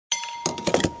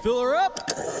Fill her up.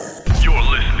 You're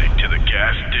listening to the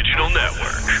Gas Digital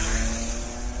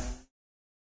Network.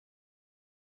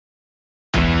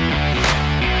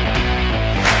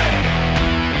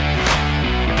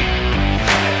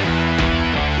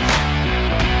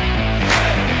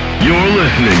 You're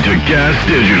listening to Gas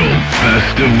Digital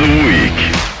Best of the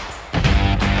Week.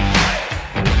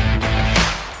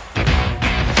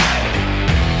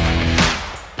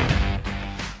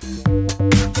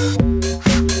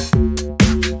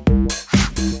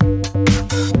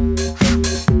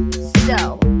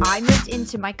 So, I moved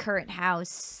into my current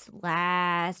house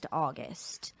last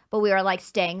August, but we were like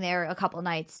staying there a couple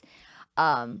nights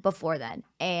before then,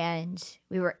 and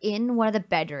we were in one of the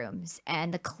bedrooms,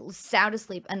 and the sound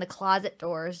asleep, and the closet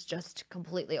doors just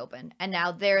completely open, and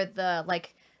now they're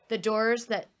the doors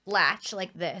that latch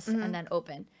like this and then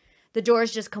open. The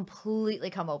doors just completely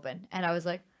come open, and I was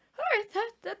like, all right,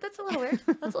 that's a little weird.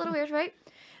 That's a little weird, right?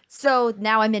 So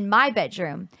now I'm in my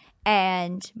bedroom,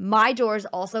 and my doors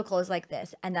also close like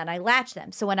this, and then I latch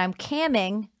them. So when I'm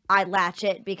camming, I latch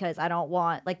it because I don't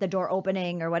want like the door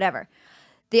opening or whatever.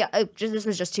 This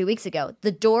was just 2 weeks ago.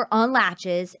 The door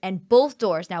unlatches, and both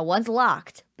doors, now one's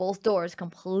locked, both doors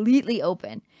completely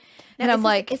open. Now, and I'm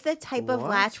like, it's the type of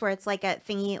latch where it's like a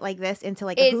thingy like this into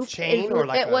like a hoop chain or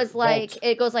like it was like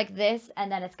it goes like this, and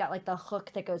then it's got like the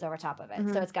hook that goes over top of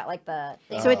it. So it's got like the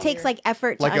thing. So it takes like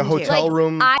effort like to a undo. hotel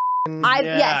room.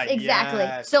 Yes, exactly.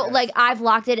 yes, So yes. like I've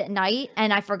locked it at night,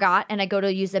 and I forgot, and I go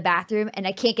to use the bathroom, and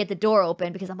I can't get the door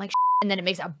open because I'm like, and then it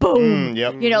makes a boom.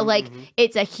 Yep. You know, like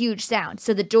it's a huge sound.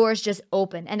 So the doors just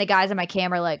open, and the guys on my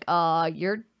camera are like,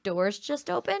 your doors just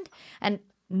opened, and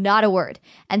not a word.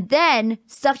 And then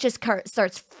stuff just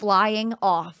starts flying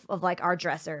off of like our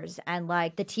dressers, and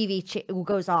like the TV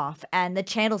goes off, and the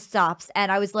channel stops,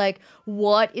 and I was like,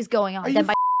 what is going on? Then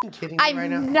Kidding me right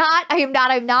now? I am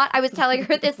not. I was telling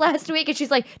her this last week, and she's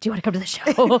like, do you want to come to the show?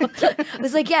 I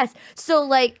was like, yes. So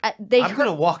like I'm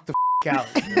gonna walk the out.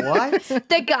 What?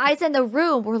 the guys in the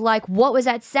room were like, what was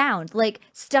that sound? Like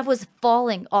stuff was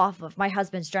falling off of my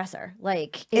husband's dresser.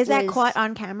 Like Is that caught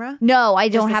on camera? No, I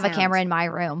don't the have a sound. camera in my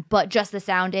room, but just the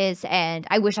sound is, and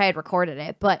I wish I had recorded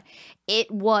it, but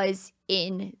it was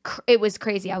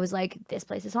crazy. I was like, this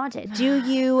place is haunted. Do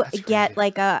you get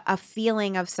like a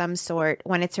feeling of some sort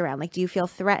when it's around? Like, do you feel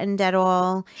threatened at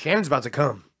all? Shannon's about to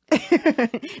come.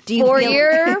 Do you For feel,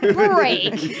 your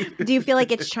break. do you feel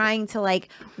like it's trying to like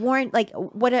warn? Like,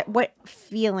 what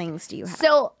feelings do you have?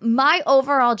 So my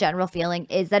overall general feeling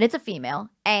is that it's a female,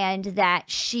 and that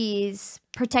she's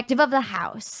protective of the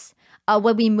house.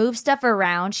 When we move stuff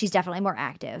around, she's definitely more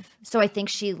active. So I think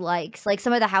she likes, like,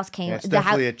 some of the house came. Yeah, it's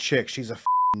definitely a chick. She's a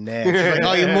nag. She's like,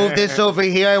 oh, you moved this over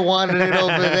here. I wanted it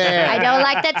over there. I don't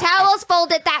like the towels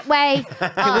folded that way.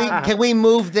 Can we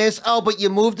move this? Oh, but you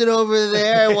moved it over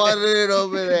there. I wanted it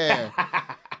over there.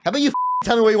 How about you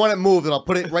tell me where you want it moved, and I'll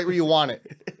put it right where you want it.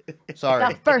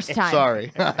 Sorry. The first time.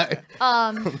 Sorry.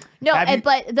 No,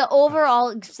 but the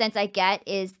overall sense I get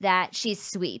is that she's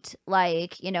sweet.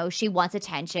 Like, you know, she wants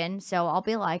attention. So I'll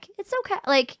be like, it's okay.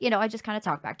 Like, you know, I just kind of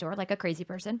talk back to her like a crazy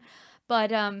person.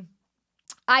 But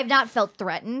I've not felt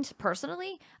threatened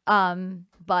personally.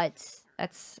 But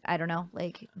that's, I don't know.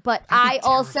 Like, but I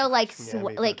also like,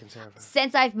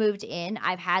 since I've moved in,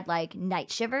 I've had like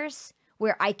night shivers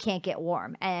where I can't get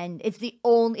warm, and it's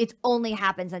only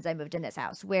happened since I moved in this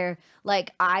house, where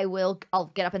like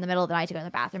I'll get up in the middle of the night to go to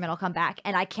the bathroom, and I'll come back,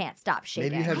 and I can't stop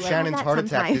shaking. Maybe you have I get Shannon's that heart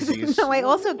attack sometimes. disease. No, I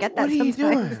also get that What are you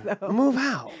sometimes. doing? Though. Move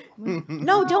out.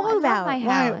 No, don't move out. my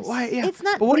house. Why? Yeah. It's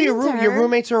not But what are your winter. your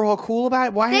roommates are all cool about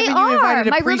it? Why They haven't you are. invited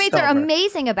a My priest roommates are over?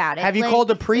 amazing about it. Have you Like,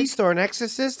 called a priest or an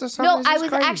exorcist or something? No, This I is was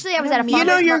crazy. actually I was at a You know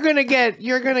farmer's you're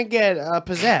market. gonna get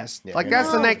possessed. Like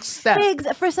that's the next step. Biggs,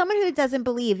 for someone who doesn't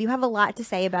believe, you have a lot to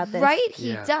say about this. Right?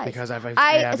 He Yeah, does. because I've so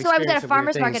I was experienced at a some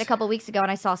farmer's weird market a things. couple weeks ago, and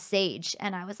I saw sage,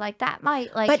 and I was like, that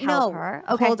might like But help no, her.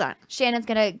 hold on. Shannon's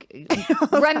gonna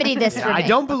remedy this for me. I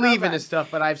don't believe in this stuff,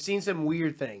 but I've seen some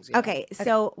weird things. Yeah. Okay,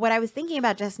 so what I was thinking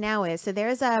about just now is, so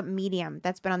there's a medium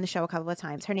that's been on the show a couple of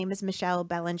times. Her name is Michelle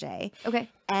Belanger. Okay.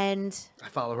 And I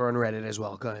follow her on Reddit as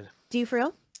well. Go ahead. do you for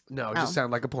real? No, it just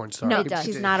sound like a porn star. No, it does.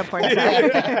 She's not a porn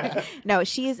star. No,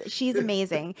 she's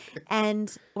amazing.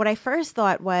 And what I first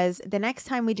thought was, the next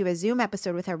time we do a Zoom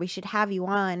episode with her, we should have you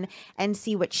on and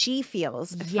see what she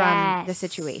feels from the Yes.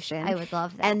 situation. I would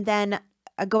love that. And then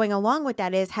going along with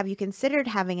that is, have you considered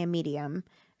having a medium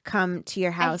come to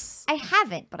your house? I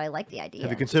haven't, but I like the idea.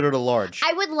 Have you considered a large?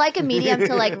 I would like a medium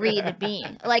to like read me.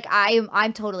 Like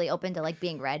I'm totally open to like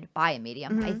being read by a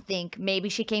medium. I think maybe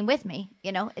she came with me.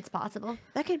 You know, it's possible.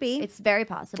 That could be. It's very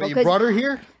possible. Wait, you 'cause brought her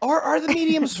here? Are the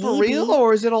mediums for Maybe. real,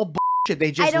 or is it all shit.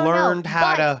 They just don't know, learned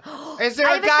how but- to. Is there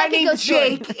I a have a guy second named ghost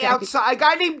story. Jake outside? A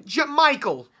guy named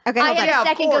Michael. Okay, I hold on. have Yeah, a of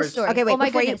second course. ghost story. Okay, wait. Oh my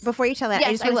before goodness. you tell that, I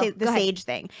Yes, just want to say will. the Go ahead. sage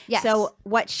thing. Yes. So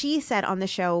what she said on the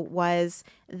show was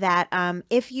that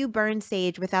if you burn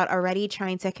sage without already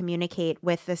trying to communicate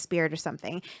with the spirit or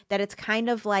something, that it's kind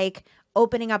of like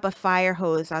opening up a fire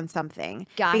hose on something.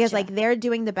 Because Gotcha. like they're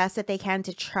doing the best that they can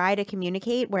to try to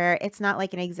communicate, where it's not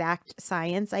like an exact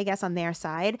science, I guess, on their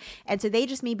side. And so they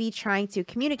just may be trying to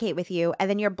communicate with you, and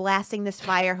then you're blasting this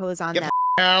fire hose on them.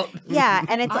 Out. Yeah,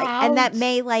 and it's like, and that Ouch.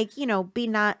 may like, be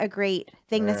not a great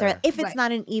thing necessarily if it's Right.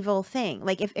 not an evil thing.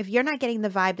 Like if you're not getting the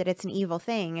vibe that it's an evil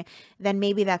thing, then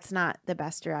maybe that's not the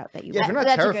best route that you Yeah, if want. you're not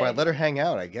That's a terrified, good- let her hang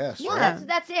out, I guess. Yeah, right?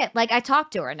 that's it. Like I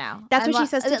talk to her now. That's I'm what she like-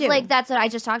 says to do. Like that's what I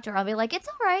just talked to her. I'll be like, it's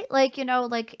all right. Like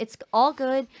like it's all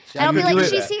good. See, And I'll I be could like,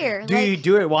 do she's that. here. Do like, you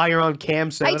do it while you're on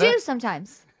Cam Soda? I do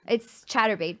sometimes. It's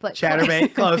chatterbait, but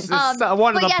Chatterbait close. It's one of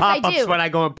but the yes, I pop-ups do. when I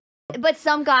go. But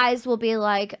some guys will be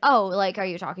like, "Oh, like, are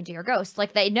you talking to your ghost?"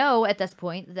 Like they know at this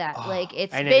point that like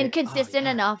it's and been it- consistent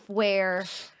enough where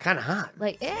Kind of hot.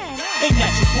 like They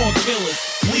natural born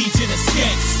killers, legion of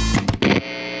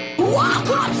skanks.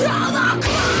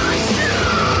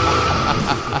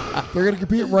 They're going to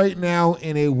compete right now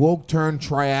in a woke turn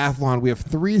triathlon. We have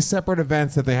 3 separate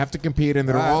events that they have to compete in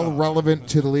that are all relevant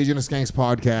to the Legion of Skanks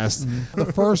podcast.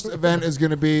 The first event is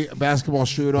going to be a basketball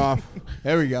shoot-off,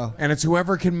 There we go. and it's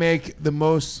whoever can make the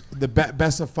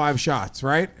best of 5 shots,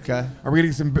 right? Okay. Are we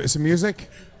getting some music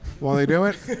while they do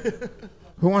it?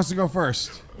 Who wants to go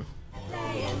first?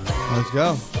 Let's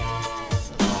go.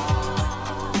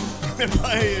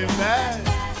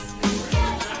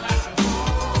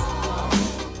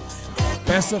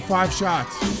 Best of 5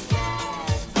 shots.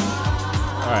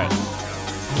 All right.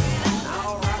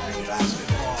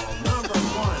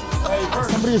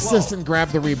 Somebody assist and grab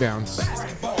the rebounds.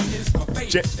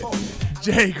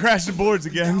 Jay, crash the boards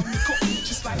again.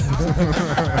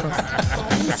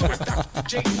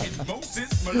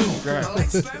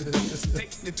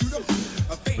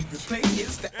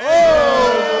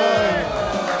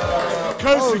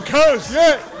 Coast to coast.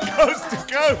 Yeah. Coast to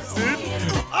coast, dude.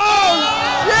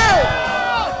 Oh, shit.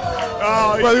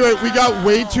 Oh, By the way, we got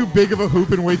way too big of a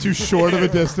hoop and way too short of a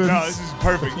distance. no, this is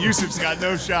perfect. Yusuf's got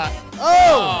no shot.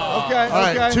 Oh, okay. All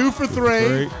right, okay. 2 for 3.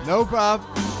 Three. No problem.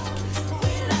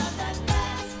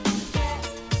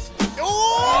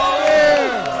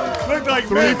 Looked like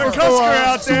 3 Matt for McCusker 4.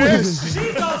 out there. Swish.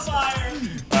 She's on fire.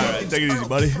 All right, take it easy,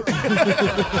 buddy.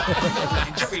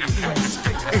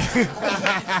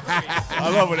 I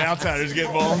love when outsiders get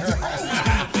involved. 3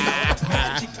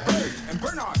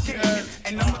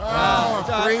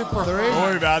 for 3. Don't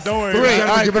worry about it. Don't worry 3. about it.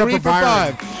 All right, Give it up 3 for for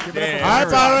Byron. 5. Yeah, All right,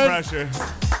 that's a lot of Byron. pressure.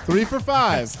 3 for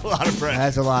 5. A lot of pressure.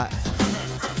 That's a lot.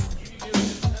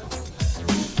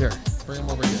 Here, bring him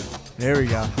over here. There we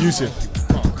go. Yusuf.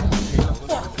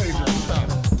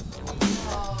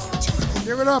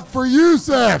 Give it up for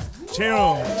Yusuf.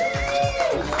 Channel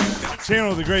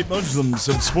the great Muslims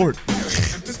of sport.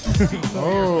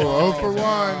 Oh, 0 for 1.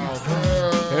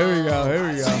 Here we go. Here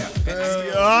we go.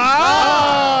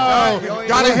 Oh!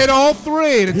 Gotta hit all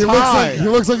 3 to tie. He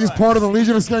looks like he's part of the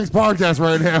Legion of Skanks podcast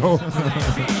right now.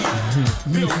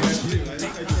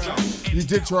 You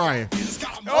did try.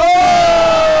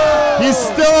 He's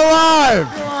still alive.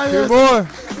 Two more.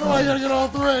 Oh, I gotta get all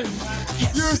 3.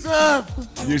 Yusuf.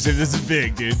 Yusuf, this is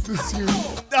big, dude. This is huge.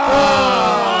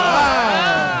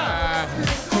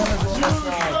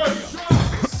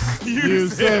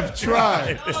 Yusuf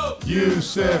tried.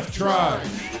 Yusuf tried.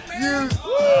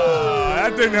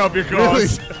 That didn't help your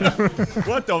cause.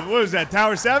 What was that,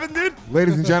 Tower 7, dude?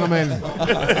 Ladies and gentlemen,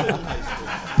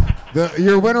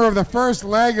 your winner of the first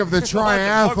leg of the fuck was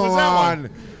that triathlon,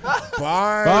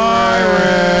 Byron.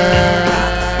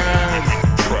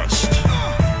 Trust.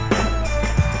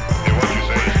 And what you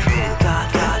say is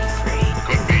true.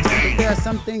 Could be dangerous. There are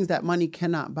some things that money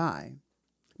cannot buy.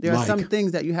 There are some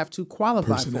things that you have to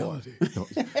qualify Personality. No,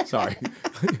 sorry.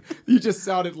 You just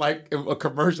sounded like a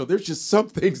commercial. There's just some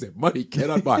things that money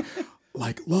cannot buy,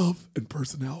 like love and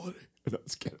personality. No,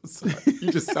 it's kidding. I'm sorry.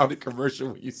 You just sounded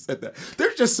commercial when you said that.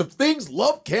 There's just some things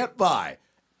love can't buy,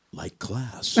 like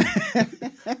class. Okay,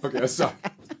 I'm sorry.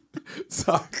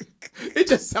 Sorry. It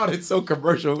just sounded so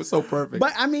commercial. It was so perfect.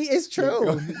 But I mean, it's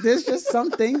true. There's just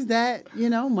some things that,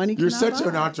 money You're cannot such buy.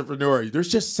 an entrepreneur. There's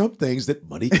just some things that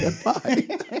money can't buy.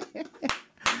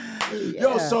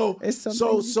 Yo, so it's some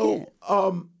things you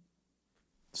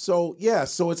can't.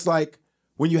 so it's like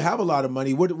when you have a lot of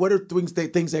money, what are things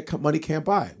that money can't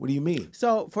buy? What do you mean?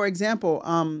 So, for example,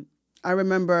 I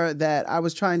remember that I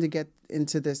was trying to get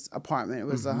into this apartment. It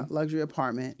was a luxury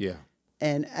apartment. Yeah.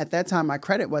 And at that time, my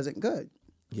credit wasn't good.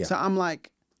 Yeah. So I'm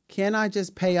like, can I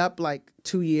just pay up like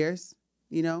 2 years?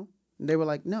 You know? And they were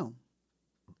like, no.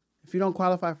 If you don't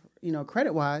qualify, for,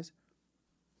 credit wise,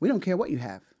 we don't care what you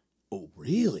have. Oh,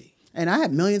 really? And I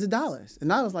had millions of dollars.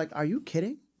 And I was like, are you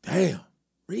kidding? Damn.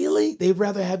 Really? They'd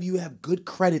rather have you have good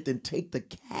credit than take the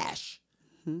cash.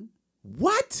 Mm-hmm.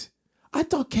 What? I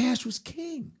thought cash was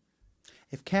king.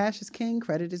 If cash is king,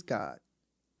 credit is God.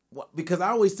 Well, because I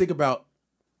always think about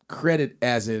credit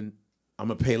as in, I'm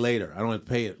going to pay later. I don't have to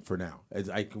pay it for now.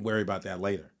 I can worry about that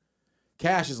later.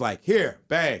 Cash is like, here,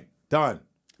 bang, done.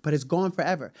 But it's gone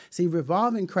forever. See,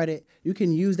 revolving credit, you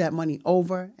can use that money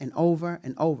over and over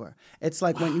and over. It's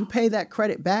like when you pay that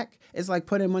credit back, it's like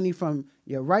putting money from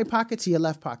your right pocket to your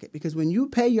left pocket. Because when you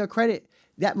pay your credit,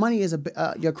 that money is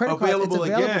your credit card. It's available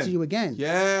to you again.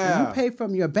 Yeah. When you pay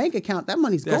from your bank account, that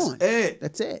money's gone.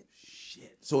 That's it.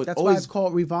 Shit. So that's why it's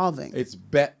called revolving. It's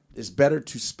better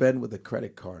to spend with a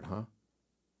credit card, huh?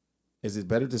 Is it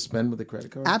better to spend with a credit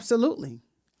card? Absolutely.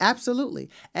 Absolutely.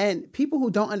 And people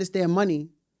who don't understand money,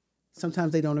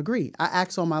 sometimes they don't agree. I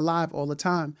ask on my live all the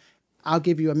time, I'll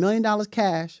give you $1 million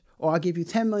cash or I'll give you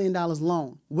 $10 million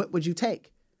loan. What would you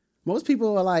take? Most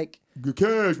people are like, good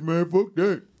cash, man. Fuck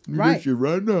that. Right. That shit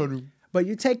right now. But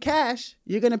you take cash,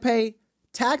 you're going to pay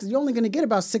taxes. You're only going to get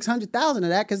about $600,000 of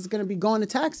that because it's going to be going to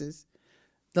taxes.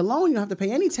 The loan, you don't have to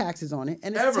pay any taxes on it.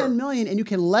 And it's $10 million, and you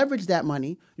can leverage that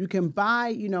money. You can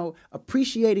buy,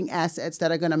 appreciating assets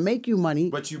that are going to make you money.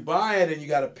 But you buy it and you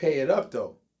got to pay it up,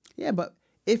 though. Yeah, but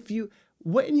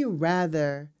wouldn't you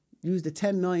rather use the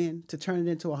 $10 million to turn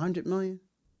it into $100 million?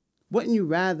 Wouldn't you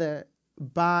rather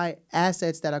buy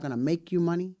assets that are going to make you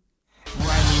money?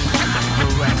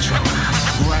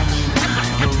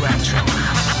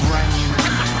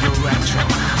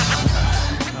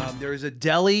 There is a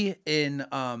deli in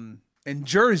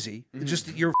Jersey,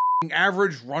 just your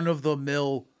average run of the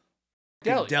mill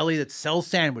deli that sells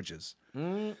sandwiches.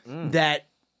 That,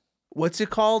 what's it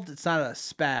called? It's not a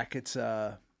SPAC. It's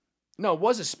No, it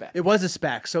was a SPAC. It was a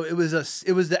SPAC. So it was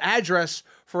the address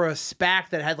for a SPAC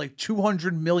that had like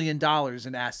 $200 million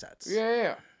in assets.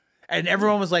 Yeah. And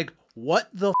everyone was like, "What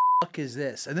the fuck is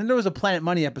this?" And then there was a Planet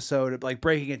Money episode like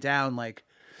breaking it down. Like,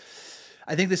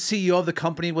 I think the CEO of the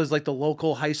company was like the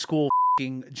local high school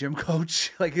gym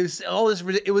coach. Like, it was all this.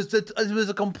 It was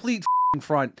a complete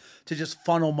front to just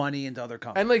funnel money into other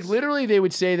companies. And like literally, they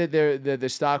would say that the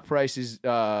stock price is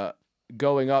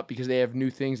going up because they have new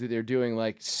things that they're doing,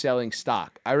 like selling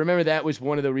stock. I remember that was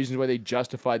one of the reasons why they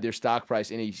justified their stock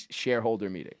price in a shareholder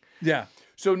meeting. Yeah.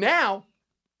 So now,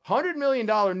 $100 million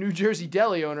New Jersey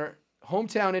deli owner,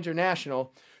 Hometown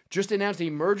International, just announced a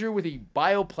merger with a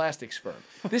bioplastics firm.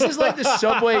 This is like the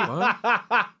Subway.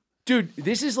 Dude,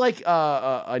 this is like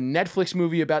a Netflix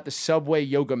movie about the Subway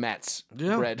yoga mats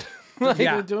bread. Like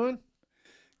they're doing?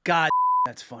 God,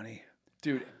 that's funny.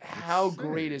 Dude, how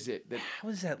great is it? How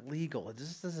is that legal? It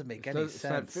just doesn't make any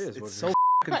sense. It's It's so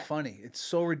fucking funny. It's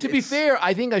so ridiculous. To be fair,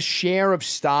 I think a share of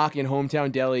stock in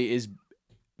Hometown Deli is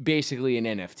basically an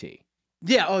NFT.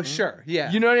 Yeah, oh, sure.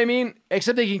 Yeah. You know what I mean?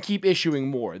 Except they can keep issuing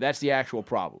more. That's the actual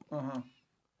problem.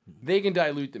 They can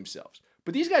dilute themselves.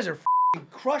 But these guys are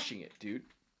crushing it, dude.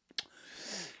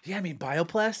 Yeah, I mean,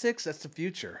 bioplastics, that's the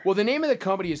future. Well, the name of the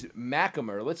company is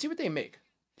Macamer. Let's see what they make.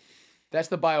 That's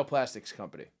the bioplastics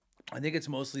company. I think it's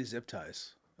mostly zip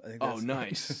ties. I think oh,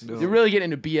 nice. They're really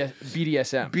getting into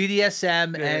BDSM.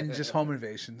 BDSM and just home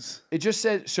invasions. It just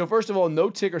says, so first of all, no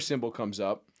ticker symbol comes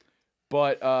up.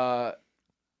 But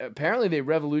apparently they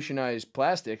revolutionized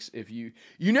plastics. If you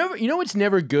know it's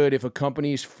never good if a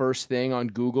company's first thing on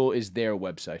Google is their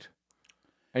website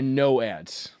and no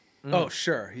ads. Oh,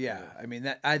 sure. Yeah. I mean,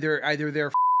 that either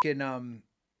they're fucking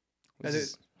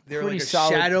they're like a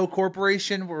shadow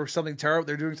corporation or something terrible.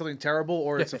 They're doing something terrible,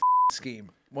 or it's a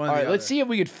scheme. One All or the right, let's other. see if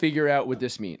we could figure out what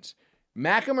this means.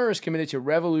 Macamer is committed to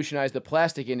revolutionize the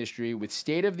plastic industry with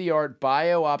state-of-the-art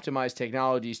bio-optimized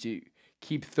technologies to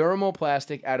keep thermal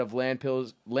plastic out of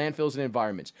landfills and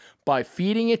environments by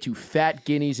feeding it to fat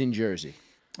guineas in Jersey.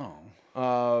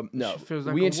 Oh. No. Feels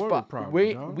like a world problem,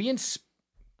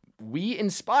 we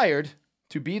inspired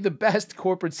to be the best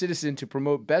corporate citizen to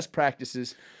promote best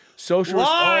practices, social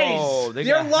Lies!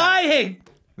 They're lying!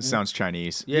 This sounds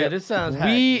Chinese. Yeah, this sounds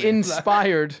We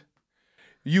inspired,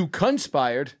 you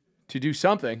conspired to do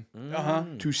something,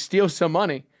 to steal some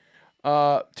money,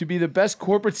 to be the best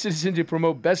corporate citizen to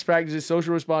promote best practices,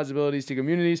 social responsibilities to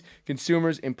communities,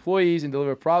 consumers, employees, and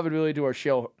deliver profitability to our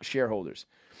shareholders.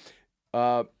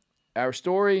 Our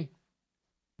story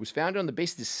was founded on the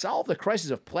basis to solve the crisis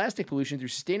of plastic pollution through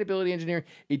sustainability engineering.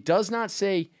 It does not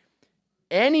say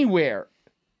anywhere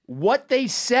what they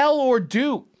sell or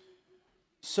do.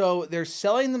 So they're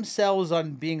selling themselves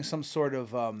on being some sort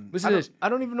of Listen to this. I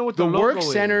don't even know what the the logo work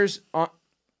is. centers on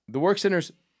the work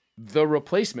centers, the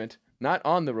replacement, not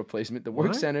on the replacement. The work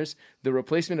What? centers, the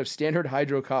replacement of standard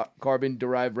hydrocarbon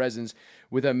derived resins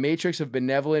with a matrix of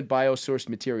benevolent biosourced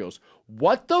materials.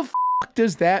 What the fuck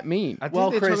does that mean? I think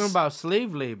Well, they're Chris- talking about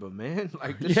slave labor, man.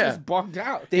 Like this Yeah. is bugged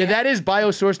out. Yeah, that is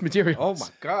biosourced materials. Oh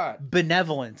my god.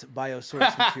 benevolent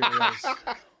biosource materials,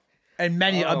 and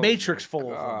many a Oh matrix my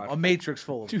full of God. them. A matrix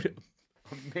full of them. Dude,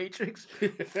 a matrix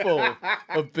full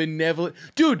of benevolent.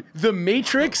 Dude, the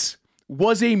Matrix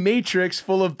was a matrix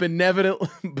full of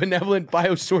benevolent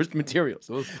biosourced materials.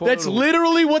 That's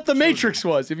literally what the Matrix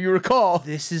was, if you recall.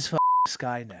 This is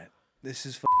Skynet. This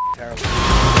is terrible.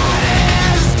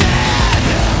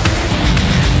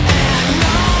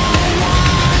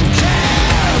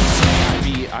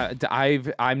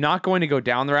 I'm not going to go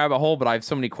down the rabbit hole, but I have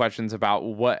so many questions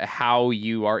about how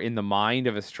you are in the mind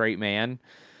of a straight man.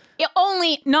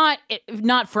 Only not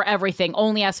for everything.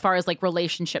 Only as far as like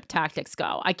relationship tactics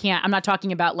go. I'm not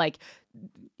talking about like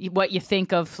what you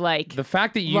think of like The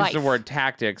fact that you use the life. word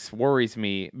tactics worries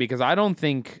me because I don't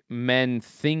think men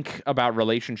think about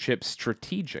relationships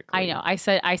strategically. I know. I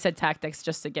said tactics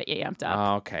just to get you amped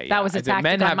up. Okay, That was a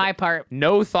tactic on my part.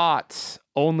 No thoughts,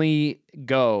 only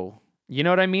go. You know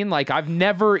what I mean? Like, I've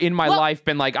never in my life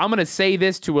been like, I'm going to say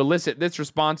this to elicit this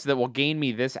response that will gain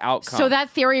me this outcome. So that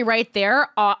theory right there,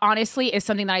 honestly, is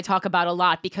something that I talk about a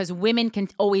lot because women can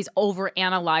always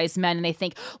overanalyze men and they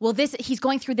think, well, he's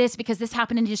going through this because this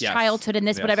happened in his childhood and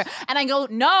this, whatever. And I go,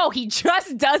 no, he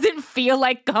just doesn't feel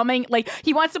like coming. Like,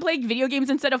 he wants to play video games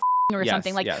instead of or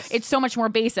something. Like, it's so much more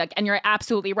basic. And you're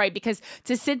absolutely right because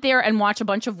to sit there and watch a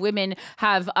bunch of women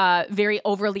have very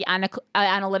overly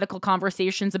analytical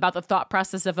conversations about the thought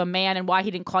process of a man and why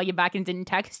he didn't call you back and didn't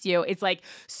text you, it's like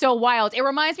so wild. It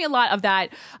reminds me a lot of that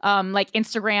like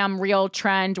Instagram reel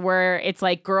trend where it's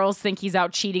like girls think he's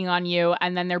out cheating on you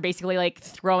and then they're basically like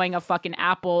throwing a fucking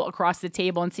apple across the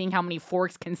table and seeing how many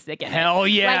forks can stick in it. Hell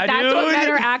yeah, like, that's dude. what men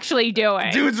are actually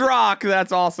doing. Dudes rock.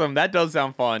 That's awesome. That does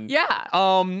sound fun. Yeah.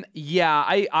 Yeah,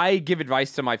 I give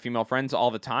advice to my female friends all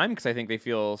the time because I think they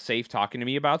feel safe talking to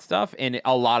me about stuff. And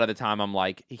a lot of the time I'm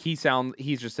like, he's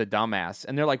just a dumbass.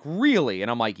 And they're like, really?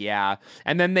 And I'm like, yeah.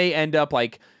 And then they end up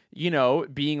like, you know,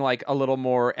 being like a little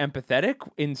more empathetic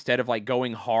instead of like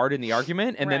going hard in the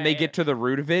argument. And then they get to the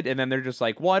root of it. And then they're just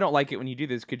like, well, I don't like it when you do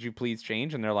this. Could you please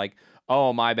change? And they're like,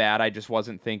 oh, my bad. I just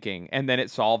wasn't thinking. And then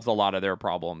it solves a lot of their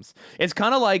problems. It's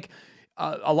kind of like,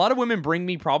 a lot of women bring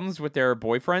me problems with their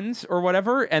boyfriends or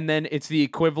whatever, and then it's the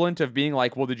equivalent of being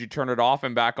like, well, did you turn it off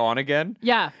and back on again?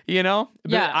 Yeah. You know?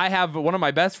 Yeah. But I have one of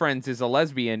my best friends is a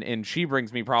lesbian, and she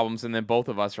brings me problems, and then both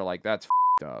of us are like, that's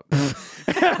up.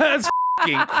 That's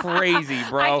crazy,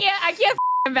 bro. I can't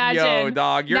imagine Yo,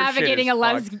 dog, your shit navigating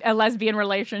is a lesbian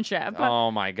relationship.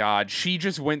 Oh, my God. She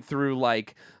just went through,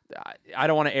 like... I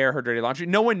don't want to air her dirty laundry.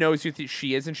 No one knows who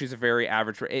she is, and she's a very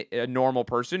average, a normal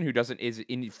person who is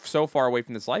so far away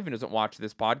from this life and doesn't watch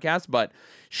this podcast. But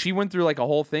she went through like a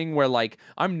whole thing where, like,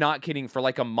 I'm not kidding. For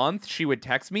like a month, she would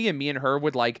text me, and me and her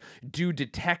would like do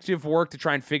detective work to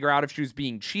try and figure out if she was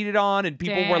being cheated on. And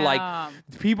people were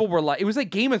like, it was like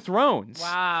Game of Thrones.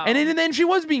 Wow. And then she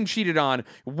was being cheated on.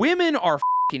 Women are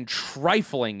fucking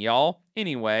trifling, y'all.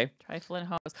 Anyway. Trifling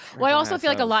hoes. Well, I also feel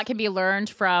like a lot can be learned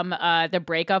from The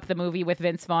Breakup, the movie with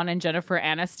Vince Vaughn and Jennifer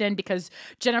Aniston, because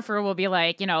Jennifer will be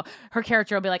like, you know, her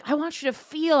character will be like, I want you to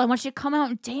feel, I want you to come out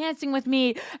and dancing with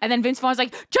me. And then Vince Vaughn's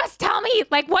like, just tell me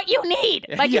like what you need.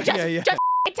 Like just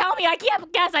tell me. I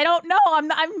can't guess. I don't know.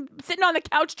 I'm sitting on the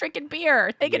couch drinking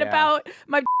beer, thinking about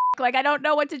my like I don't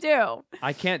know what to do.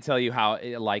 I can't tell you how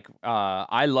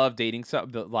I love dating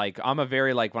like I'm a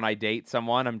very like when I date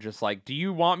someone I'm just like, do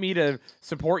you want me to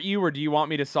support you or do you want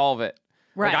me to solve it?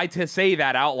 Right. Like to say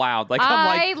that out loud. Like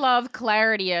I love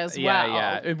clarity as well.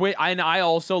 Yeah. And I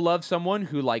also love someone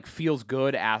who like feels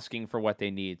good asking for what they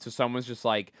need. So someone's just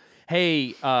like,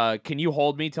 hey, can you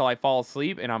hold me till I fall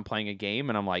asleep? And I'm playing a game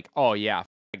and I'm like, oh yeah,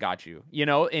 I got you. You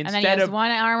know, instead and then he has one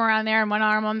arm around there and one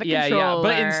arm on the controller. Yeah.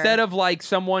 But instead of like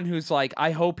someone who's like,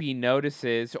 I hope he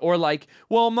notices, or like,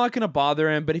 well, I'm not gonna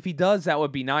bother him, but if he does, that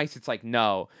would be nice. It's like,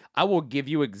 no, I will give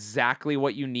you exactly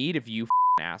what you need if you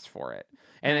ask for it.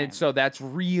 And so that's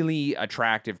really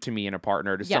attractive to me in a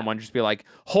partner, to someone just be like,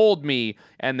 hold me,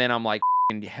 and then I'm like,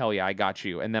 hell yeah, I got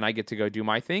you. And then I get to go do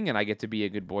my thing and I get to be a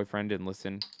good boyfriend and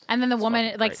listen. And then the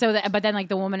woman like but then like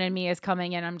the woman in me is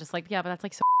coming in, I'm just like, yeah, but that's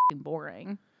like so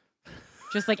boring.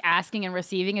 Just like asking and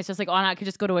receiving, it's just like, oh, I could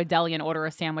just go to a deli and order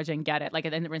a sandwich and get it. Like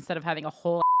instead of having a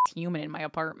whole human in my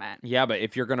apartment. Yeah, but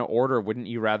if you're gonna order, wouldn't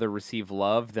you rather receive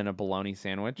love than a bologna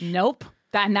sandwich? Nope.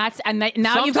 Now you've gotten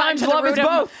Sometimes to the love root is of,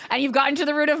 both. and you've gotten to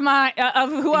the root of my of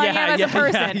who I am as a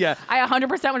person. Yeah. I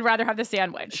 100% would rather have the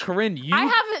sandwich. Corinne, you. I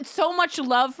have so much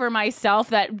love for myself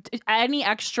that any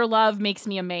extra love makes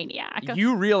me a maniac.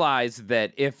 You realize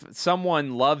that if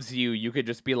someone loves you, you could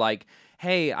just be like,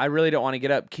 hey, I really don't want to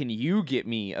get up. Can you get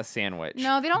me a sandwich?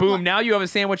 No, they don't Boom, want- now you have a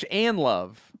sandwich and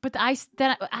love. But I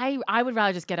would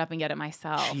rather just get up and get it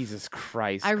myself. Jesus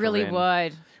Christ. I really Corinne.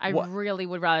 would. I What- really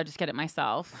would rather just get it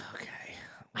myself. Okay.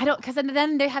 I don't, because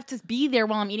then they have to be there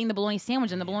while I'm eating the bologna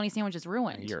sandwich, and the bologna sandwich is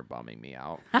ruined. You're bumming me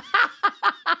out.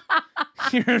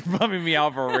 You're bumming me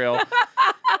out for real.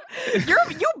 You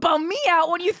bum me out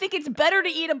when you think it's better to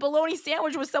eat a bologna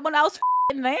sandwich with someone else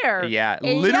in there. Yeah,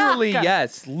 literally Yuck.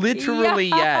 yes. Literally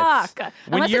yes. Yuck. When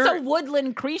Unless you're it's a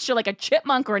woodland creature like a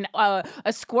chipmunk or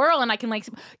a squirrel, and I can like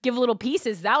give little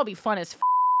pieces, that would be fun as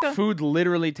food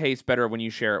literally tastes better when you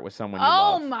share it with someone you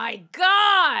Oh love. my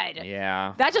God.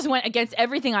 Yeah. That just went against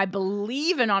everything I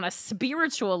believe in on a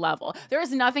spiritual level. There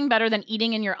is nothing better than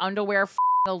eating in your underwear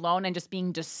alone and just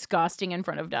being disgusting in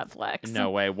front of Netflix. No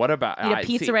way. What about Eat a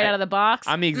pizza right out of the box.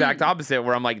 I'm the exact opposite,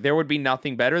 where I'm like, there would be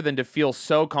nothing better than to feel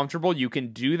so comfortable you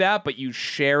can do that, but you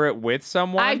share it with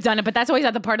someone. I've done it, but that's always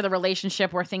at the part of the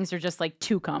relationship where things are just like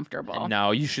too comfortable. No,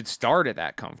 you should start it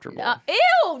that comfortable.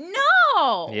 Ew,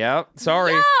 no. Yep.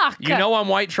 Sorry. Yuck. You know I'm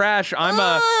white trash.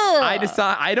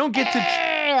 I don't get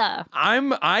to.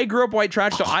 I grew up white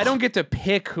trash, so I don't get to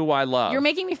pick who I love. You're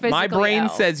making me physically My brain ill.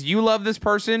 says you love this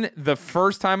person the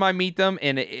first time I meet them,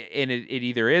 and it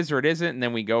either is or it isn't, and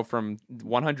then we go from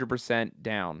 100%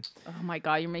 down. Oh my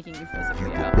God, you're making me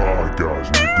physically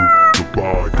ill.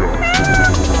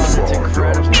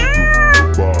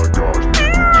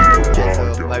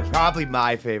 Like probably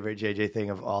my favorite JJ thing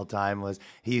of all time was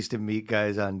he used to meet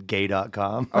guys on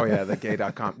gay.com. Oh yeah, the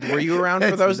gay.com. Were you around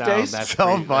for those days? That's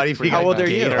so funny. How old are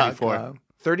you? 34.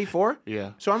 34?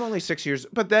 Yeah. So I'm only 6 years,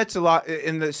 but that's a lot.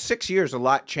 In the 6 years, a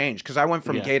lot changed because I went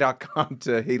from gay.com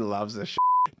to he loves this shit.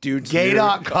 Dudes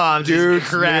Gay.com, dudes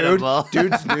incredible.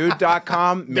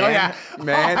 Dudesnude.com. Man, Oh, yeah.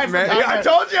 man, I man. forgot I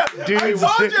told you. Dudes,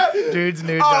 I told you.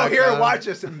 Dudesnude.com. Oh, here, watch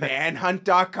this.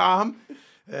 Manhunt.com.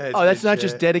 Oh, that's not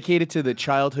just dedicated to the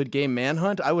childhood game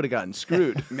Manhunt. I would have gotten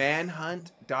screwed.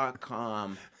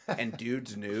 Manhunt.com and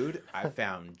Dudes Nude. I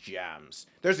found gems.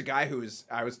 There's a guy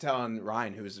I was telling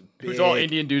Ryan, who's big. Who's all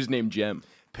Indian dudes named Jem.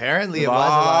 Apparently, it was a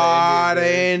lot of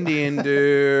Indian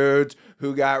dudes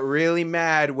who got really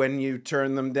mad when you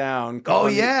turned them down. Oh,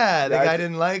 calling you- yeah. The guy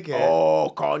didn't like it. Oh,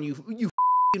 calling you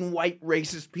f***ing white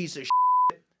racist piece of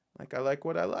shit. Like, I like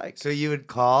what I like. So you would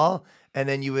call, and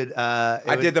then you would...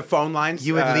 I did the phone lines.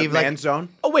 You would leave man like... zone.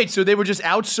 Oh, wait, so they were just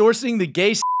outsourcing the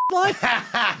gay line?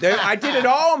 I did it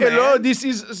all, man. Hello, this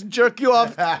is Jerk You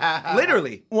Off.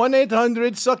 Literally.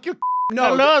 1-800 Suck Your No.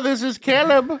 Hello, this is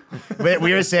Caleb.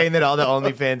 We were saying that all the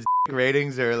OnlyFans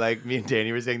ratings are like, me and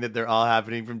Danny were saying that they're all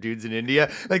happening from dudes in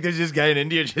India. Like there's this guy in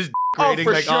India just rating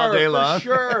for like sure, all day long. For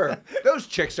sure. Those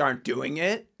chicks aren't doing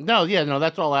it. No,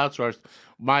 that's all outsourced.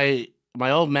 My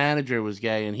old manager was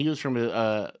gay, and he was from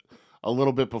a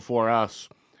little bit before us,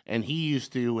 and he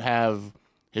used to have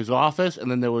his office, and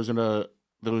then there was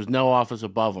no office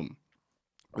above him.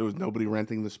 There was nobody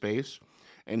renting the space,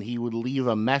 and he would leave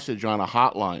a message on a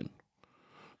hotline.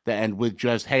 And with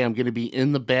just, hey, I'm going to be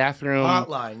in the bathroom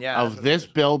Hotline, yeah. of this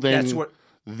building, That's what-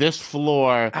 this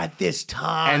floor, At this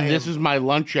time. and this is my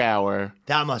lunch hour.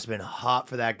 That must have been hot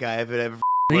for that guy if it ever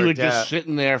He worked would just out.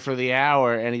 sitting there for the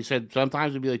hour, and he said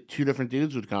sometimes it'd be like 2 different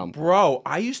dudes would come. Bro,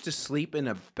 I used to sleep in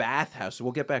a bathhouse.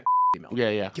 We'll get back to email.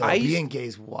 Yeah. Yo, being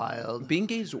gay's wild. Being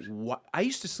gay's I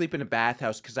used to sleep in a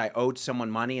bathhouse because I owed someone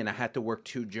money and I had to work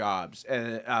 2 jobs.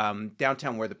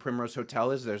 Downtown where the Primrose Hotel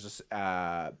is, there's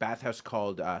a bathhouse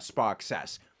called Spa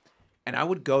Access. And I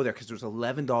would go there because it was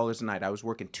 $11 a night. I was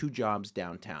working 2 jobs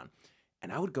downtown.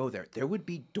 And I would go there. There would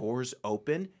be doors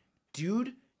open.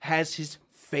 Dude has his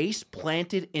face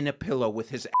planted in a pillow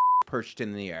with his ass perched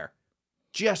in the air.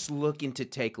 Just looking to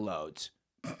take loads.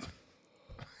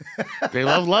 They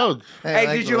love loads. Hey,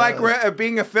 did you like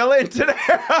being a fill-in today?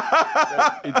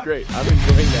 It's great. I'm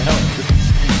enjoying the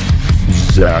hell.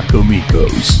 Zach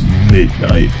Amico's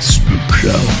Midnight Spook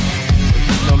Show.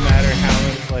 No matter how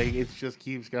it just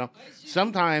keeps going.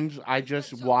 Sometimes I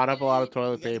just wad up a lot of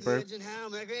toilet paper,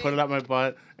 put it up my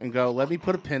butt, and go, let me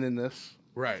put a pin in this.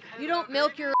 Right. You don't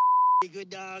milk your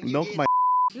Milk my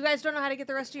You guys don't know how to get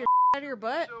the rest of your out of your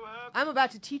butt? I'm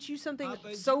about to teach you something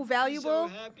so valuable.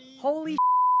 Holy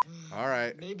All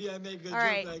right. All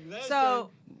right. So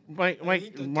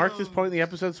Mike, mark this point in the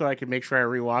episode so I can make sure I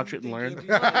rewatch it and learn.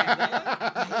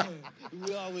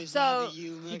 So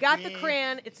you got the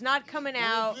crayon. It's not coming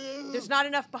out. There's not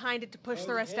enough behind it to push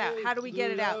the rest out. How do we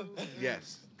get it out?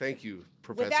 Yes. Thank you,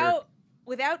 Professor.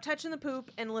 Without touching the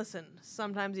poop. And listen,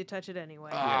 sometimes you touch it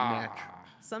anyway.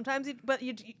 Sometimes but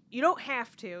you don't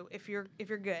have to if you're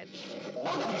good.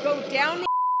 You go down the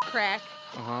crack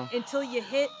until you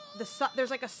hit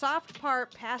there's like a soft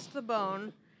part past the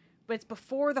bone, but it's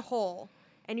before the hole,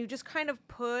 and you just kind of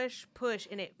push,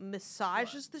 and it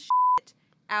massages the shit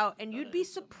out, and you'd be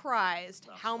surprised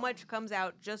how much comes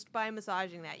out just by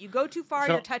massaging that. You go too far,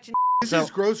 you're touching. This is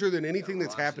grosser than anything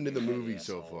that's happened in the movie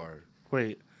so far.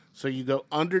 Wait, so you go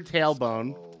under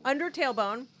tailbone,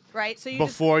 right? So you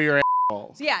before your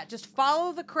asshole. So yeah, just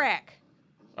follow the crack.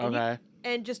 Okay.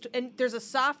 And there's a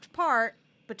soft part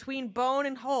between bone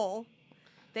and hole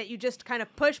that you just kind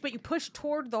of push, but you push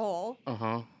toward the hole.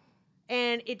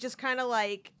 And it just kind of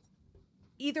like,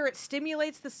 either it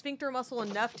stimulates the sphincter muscle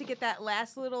enough to get that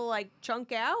last little like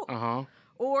chunk out,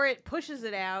 or it pushes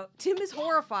it out. Tim is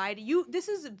horrified. This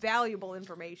is valuable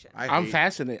information. I'm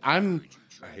fascinated. I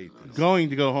hate this. Going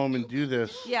to go home and do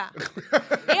this. Yeah.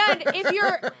 And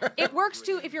it works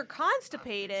too. If you're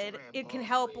constipated, it can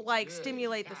help like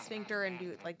stimulate the sphincter and do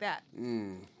it like that.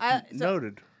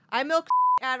 Noted. I milk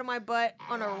out of my butt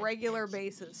on a regular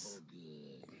basis.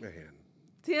 Man.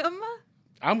 Tim?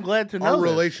 I'm glad to know our this.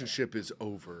 relationship is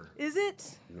over. Is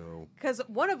it? No. Because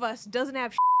one of us doesn't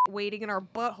have waiting in our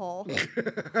butthole.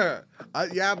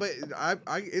 Yeah, but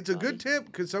it's a good tip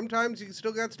because sometimes you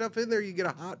still got stuff in there. You get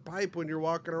a hot pipe when you're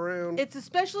walking around. It's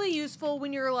especially useful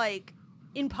when you're like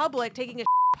in public, taking a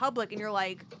public, and you're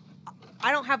like,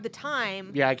 I don't have the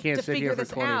time. Yeah, I can't to sit figure here for this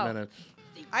 20 out. minutes.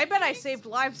 I bet I saved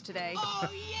lives today.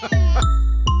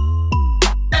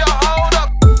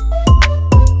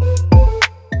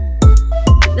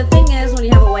 The thing is, when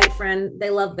you have a white friend, they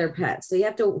love their pets, so you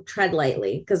have to tread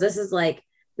lightly because this is like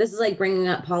bringing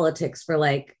up politics for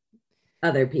like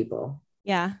other people.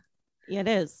 Yeah, it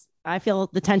is. I feel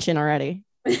the tension already.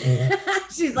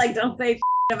 She's like, don't say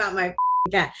about my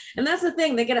cat. And that's the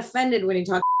thing. They get offended when you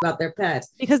talk about their pets.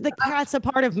 Because the cat's a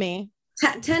part of me.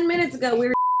 10 minutes ago, we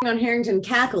were on Harrington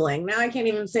cackling. Now I can't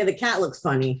even say the cat looks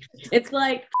funny. It's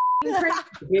like, crazy,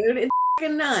 dude. It's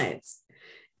nuts.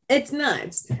 It's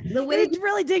nuts. The way it's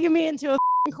really digging me into a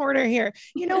corner here.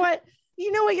 You know what?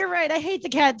 You're right. I hate the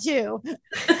cat too.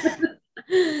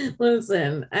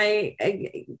 Listen,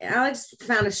 Alex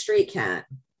found a street cat.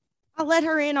 I'll let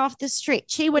her in off the street.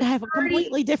 She would have a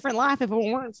completely different life if it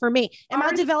weren't for me. Am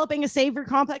I developing a savior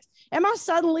complex? Am I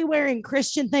suddenly wearing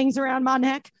Christian things around my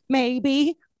neck?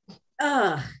 Maybe.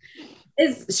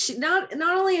 Is she not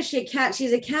only is she a cat,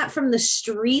 she's a cat from the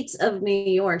streets of New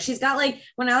York. She's got like,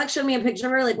 when Alex showed me a picture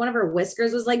of her, like one of her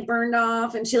whiskers was like burned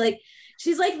off, and she's like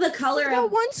the color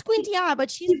of one squinty eye,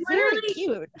 but she's very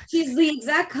cute. She's the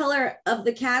exact color of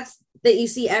the cats that you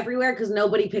see everywhere because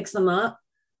nobody picks them up.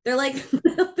 They're like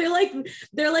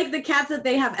they're like the cats that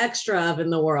they have extra of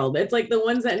in the world. It's like the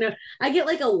ones that know. I get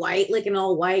like an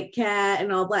all white cat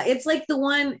and all black. It's like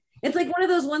one of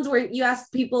those ones where you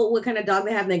ask people what kind of dog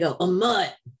they have and they go, a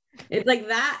mutt. It's like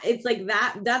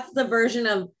that. That's the version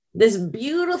of this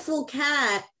beautiful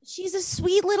cat. She's a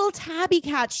sweet little tabby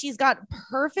cat. She's got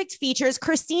perfect features.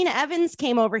 Christine Evans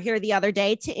came over here the other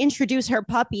day to introduce her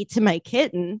puppy to my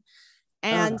kitten.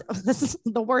 And this is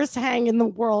the worst hang in the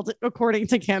world, according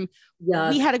to Kim. Yeah.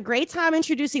 We had a great time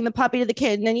introducing the puppy to the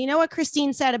kid. And then you know what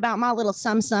Christine said about my little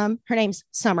Sum? Her name's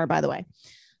Summer, by the way.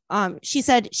 She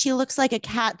said she looks like a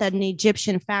cat that an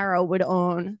Egyptian pharaoh would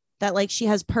own. That like she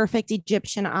has perfect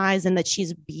Egyptian eyes and that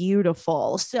she's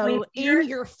beautiful. So in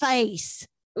your face.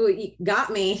 Ooh, you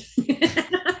got me.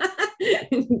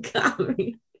 Got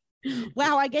me.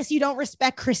 Wow, I guess you don't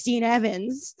respect Christine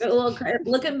Evans. Well,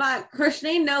 looking back,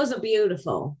 Christine knows a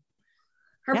beautiful.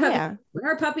 Her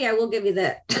puppy, I will give you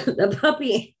that. The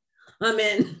puppy, I'm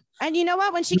in. And you know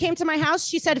what? When she came to my house,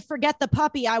 she said, forget the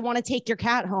puppy. I want to take your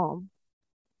cat home.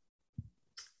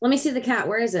 Let me see the cat.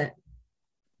 Where is it?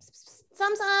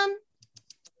 Sum.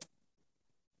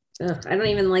 Ugh, I don't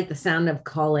even like the sound of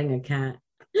calling a cat.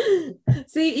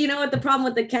 See, you know what the problem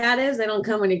with the cat is? They don't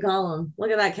come when you call them.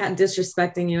 Look at that cat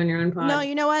disrespecting you in your own pod. No,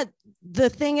 you know what? The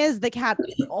thing is, the cat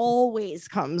always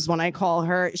comes when I call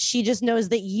her. She just knows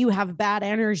that you have bad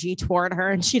energy toward her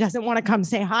and she doesn't want to come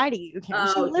say hi to you.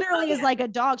 She literally is like a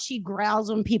dog. She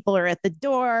growls when people are at the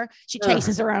door. She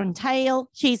chases her own tail.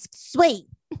 She's sweet.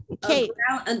 Okay.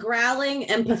 A growling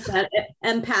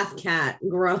empath cat.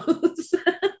 Gross.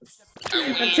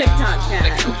 A TikTok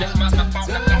cat.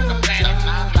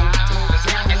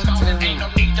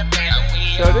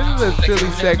 So this is a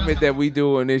silly segment that we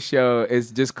do on this show.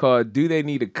 It's just called "Do They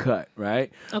Need a Cut?"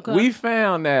 Right? Okay. We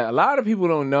found that a lot of people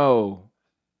don't know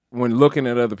when looking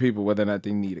at other people whether or not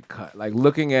they need a cut. Like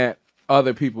looking at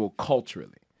other people culturally.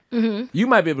 Mhm. You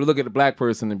might be able to look at a black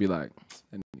person and be like,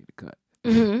 "I need a cut."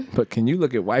 Mhm. But can you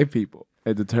look at white people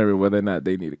and determine whether or not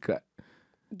they need a cut?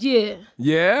 Yeah.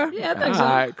 Yeah? Yeah, I think so. All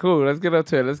right, cool. Let's get up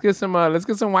to it. Let's get some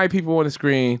white people on the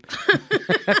screen.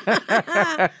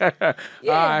 All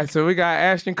right, so we got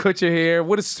Ashton Kutcher here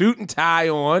with a suit and tie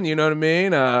on, you know what I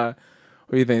mean? What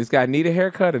do you think? This guy need a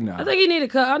haircut or I not? think he need a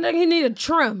cut. I think he need a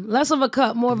trim. Less of a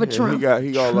cut, more of a trim. He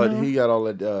got all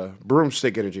that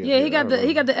broomstick energy. Yeah, he got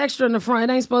the extra in the front.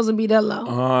 It ain't supposed to be that low.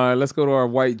 All right, let's go to our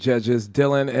white judges,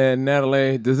 Dylan and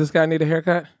Natalie. Does this guy need a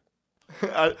haircut?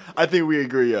 I think we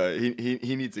agree.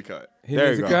 He needs a cut. He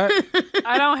needs a cut?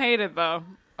 I don't hate it though.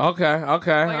 Okay. Like, I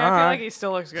feel all right. like he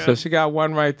still looks good. So she got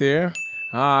one right there.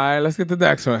 All right, let's get the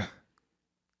next one.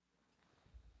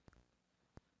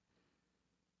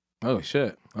 Oh,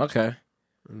 shit. Okay.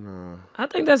 I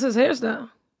think that's his hairstyle.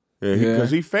 Yeah, because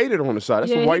he faded on the side.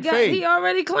 That's a white fade. He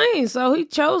already clean, so he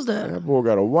chose that. That boy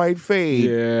got a white fade.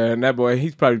 Yeah, and that boy,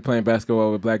 he's probably playing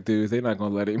basketball with black dudes. They're not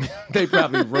gonna let him. They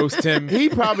probably roast him. He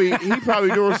probably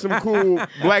doing some cool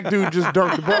black dude just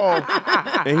dunked the ball,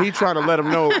 and he trying to let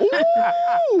him know.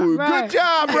 Ooh, Right. good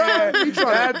job, bro. He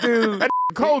trying that dude.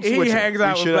 Code He switching. hangs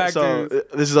out with black dudes.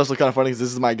 This is also kind of funny because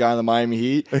this is my guy in the Miami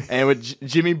Heat, and with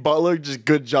Jimmy Butler, just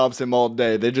good jobs him all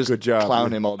day. They just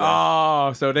clown him all day.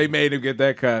 Oh, so they made him get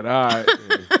that cut. All right,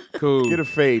 cool. Get a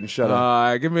fade and shut up. All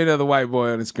right, give me another white boy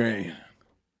on the screen.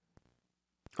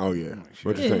 Oh yeah,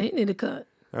 what you Yeah, think? he need a cut.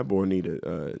 That boy need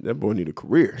a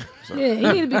career. Yeah,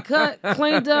 he need to be cut,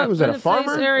 cleaned up, Was that in a the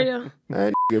farmer? face area.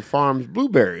 That nigga farms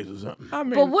blueberries or something. I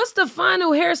mean, But what's the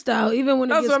final hairstyle? Even when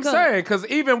it that's gets what I'm cut? saying. Because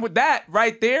even with that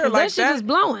right there, 'Cause like that shit is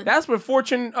blowing. That's what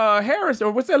Fortune Harris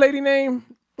or what's that lady name?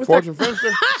 What's Fortune that?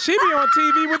 Fenster? She be on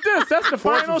TV with this. That's the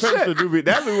final Fortune Fenster shit.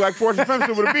 that look like Fortune Fenster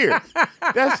with a beard.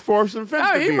 That's Fortune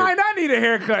Fenster Oh, he beard. might not need a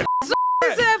haircut.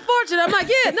 He said Fortune. I'm like,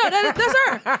 yeah, no, that's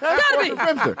her. Gotta be. Fortune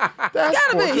Fenster. That's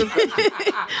Gotta Fortune be.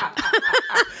 Fenster.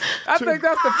 I think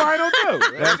that's the final too.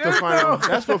 That's the final.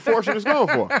 That's what Fortune is going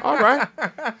for. All right.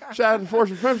 Shout out to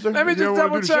Fortune Fenster. Let me If you just don't wanna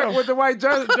double do the check show. with the white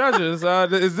judges.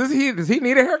 Does he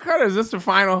need a haircut or is this the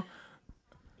final?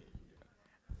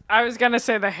 I was gonna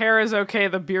say the hair is okay,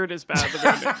 the beard is bad.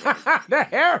 The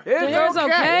hair is hair's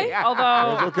okay.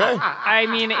 Although, Hair's okay. I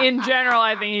mean, in general,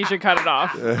 I think he should cut it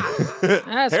off.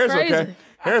 That's Hair's crazy. okay.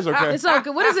 Hair's okay. It's okay.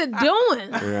 What is it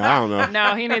doing? Yeah, I don't know.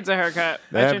 No, he needs a haircut.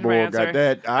 I That changed my boy answer. got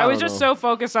that. I was don't just know. so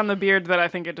focused on the beard that I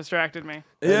think it distracted me.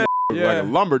 Yeah. Like a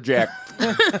lumberjack.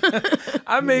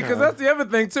 I mean, because that's the other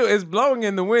thing too. It's blowing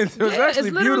in the wind, so it's Yeah, it's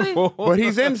actually literally- beautiful. But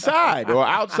he's inside or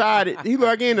outside. He look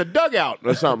like he in a dugout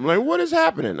or something. Like, what is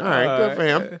happening? All right, good for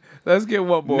him. Let's get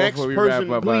one more Next before we person,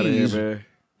 wrap up out of please. here, man.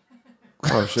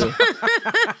 Oh shit! What's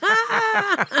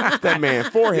that man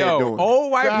forehead Yo, doing?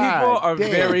 old white God people are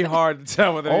damn. very hard to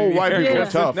tell whether they Old need white people are haircuts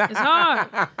or tough. not. It's hard.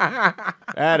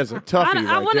 That is a toughie I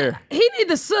right wanna, there. He need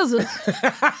the scissors.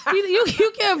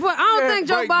 you can't put. I don't think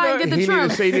Joe Biden get the He trim. need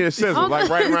to say he need a scissor, like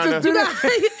right around You the. got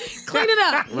clean it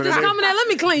up. You When just they- come in there. Let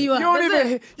me clean you up. You don't That's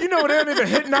even, it. you know, they don't even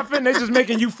hit nothing. They just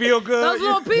making you feel good. Those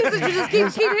little pieces. You just keep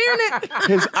hearing it.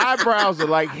 His eyebrows are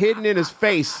like hidden in his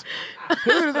face.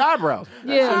 Look at his eyebrows.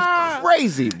 Yeah. That's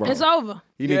crazy, bro. It's over.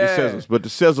 You need the scissors, but the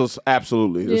scissors,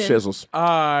 absolutely, the Yeah. scissors. All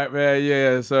right, man.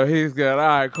 Yeah, so he's good. All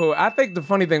right, cool. I think the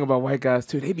funny thing about white guys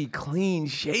too, they be clean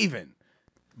shaven,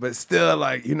 but still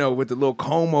like with the little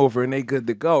comb over, and they good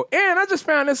to go. And I just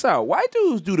found this out: white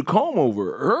dudes do the comb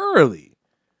over early.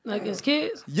 Like his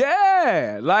kids.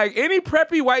 Yeah, like any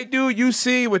preppy white dude you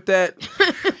see with that.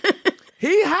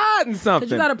 He hiding something.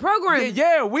 'Cause you got a program.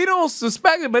 Yeah, we don't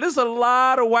suspect it, but it's a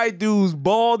lot of white dudes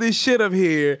bald as shit up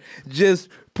here, just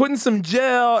putting some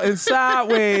gel and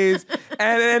sideways,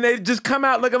 and then they just come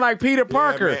out looking like Peter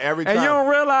Parker. man, every and you time. don't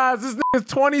realize this nigga's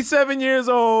 27 years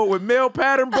old with male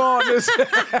pattern baldness.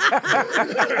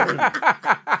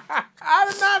 I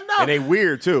did not know. And they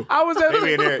weird too. I was at They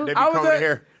be in there. They be I was combing their at-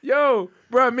 hair. Yo,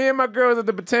 bro, me and my girls at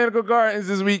the Botanical Gardens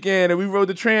this weekend, and we rode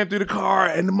the tram through the car,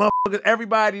 and the motherfuckers,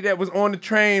 everybody that was on the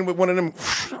train with one of them,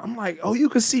 I'm like, oh, you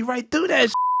can see right through that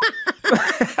shit.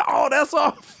 Oh, that's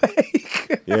all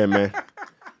fake. Yeah, man.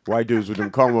 White dudes with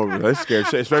them comb overs, they scared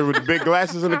shit. Especially with the big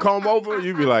glasses and the comb over,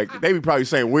 you be like, they be probably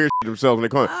saying weird shit themselves when they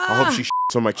come. I hope she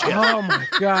shits on my chest. Oh, my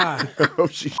God. I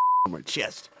hope she shits on my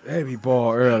chest. They be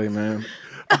bald early, man.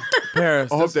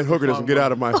 Paris. I hope that hooker doesn't get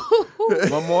out of my.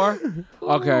 One more?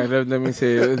 Okay, let me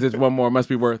see. Is this one more? Must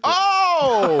be worth it.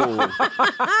 Oh!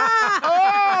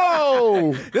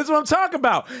 Whoa! This is what I'm talking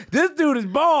about. This dude is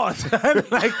bald.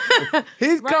 Like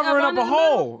he's covering up a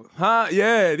hole. Huh?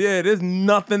 Yeah. There's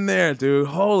nothing there, dude.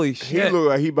 Holy shit. He look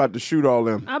like he about to shoot all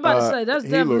them. I'm about to say that's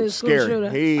he definitely a looked school scary.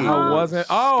 shooter. I wasn't.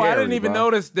 Oh, I didn't even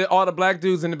notice that all the black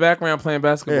dudes in the background playing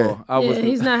basketball.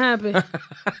 He's not happy.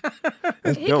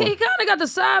 he kind of got the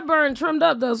sideburn trimmed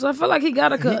up though, so I feel like he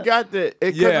got a cut. He got the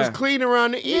it's clean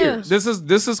around the ears. This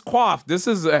is coiffed. This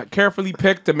is carefully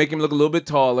picked to make him look a little bit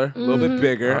taller, a little bit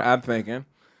bigger. I'm thinking.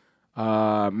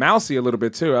 Mousy a little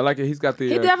bit too. I like it. He's got the.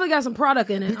 He definitely got some product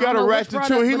in it. He got a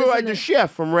Ratatouille. He look like the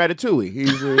chef from Ratatouille.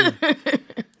 He's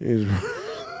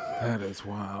that is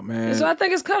wild, man. So I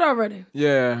think it's cut already.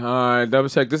 Yeah. All right. Double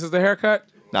check. This is the haircut.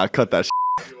 Nah, cut that.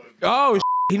 Oh,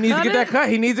 he needs to get that cut.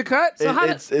 He needs a cut. So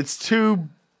it's too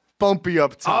bumpy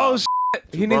up top. Oh shit.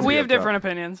 He needs. We have different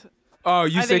opinions. Oh,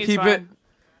 you I say think he's keep it.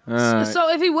 So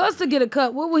if he was to get a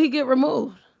cut, what would he get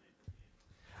removed?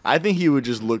 I think he would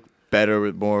just look better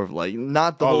with more of like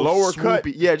not the whole lower cut.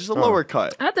 swoopy- Yeah, just a lower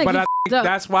cut. I think But he I think up.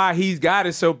 that's why he's got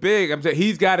it so big. I'm saying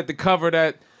he's got it to cover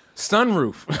that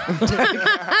sunroof.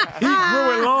 He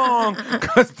grew it long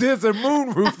because there's a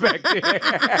moonroof back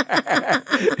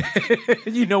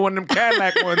there. You know, one of them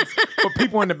Cadillac ones for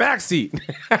people in the back seat.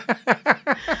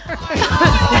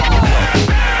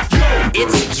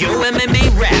 It's Yo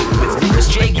MMA Rap with Chris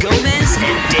J. Gomez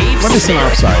and Dave Let me Smith.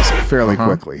 synopsize it fairly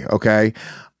quickly, okay?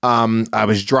 I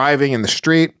was driving in the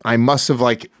street. I must have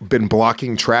been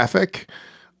blocking traffic.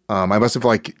 I must have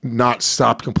not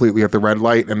stopped completely at the red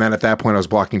light, and then at that point I was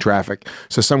blocking traffic.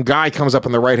 So some guy comes up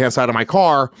on the right-hand side of my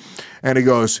car, and he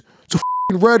goes, "It's a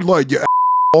f***ing red light, you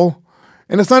asshole."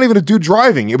 And it's not even a dude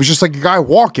driving. It was just like a guy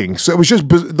walking. So it was just,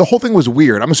 the whole thing was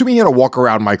weird. I'm assuming he had to walk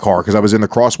around my car because I was in the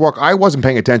crosswalk. I wasn't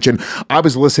paying attention. I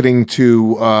was listening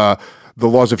to The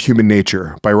Laws of Human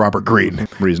Nature by Robert Greene.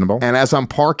 Reasonable. And as I'm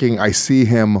parking, I see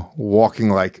him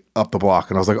walking up the block.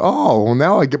 And I was like, oh, well,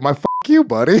 now I get my you,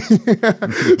 buddy.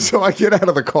 So I get out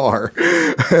of the car.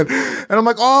 And I'm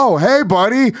like, oh, hey,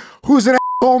 buddy. Who's an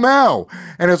asshole now?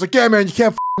 And it's like, yeah, man, you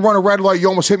can't run a red light. You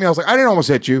almost hit me. I was like, I didn't almost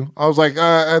hit you. I was like,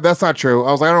 that's not true.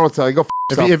 I was like, I don't know what to tell you. Go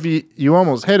yourself. If you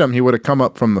almost hit him, he would have come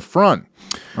up from the front,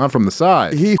 not from the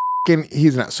side. He's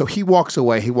not. So he walks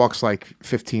away. He walks like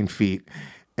 15 feet.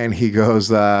 And he goes,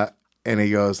 you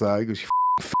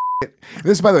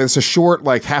this, by the way, it's a short,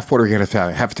 half Puerto Rican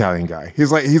Italian, half Italian guy.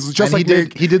 He's just and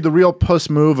he did the real puss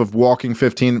move of walking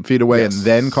 15 feet away and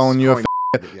then calling you a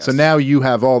yes. So now you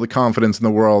have all the confidence in the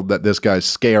world that this guy's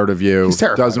scared of you. He's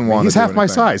terrified. Doesn't want. He's to do half my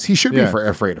anything. size. He should be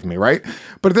afraid of me, right?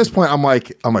 But at this point, I'm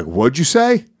like, what'd you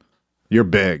say? You're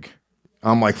big.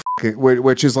 I'm like, F it,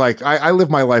 which is I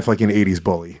live my life like an '80s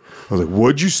bully. I was like,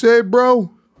 what'd you say, bro?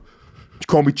 Did you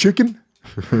call me chicken?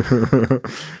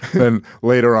 Then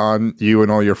later on, you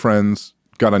and all your friends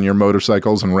got on your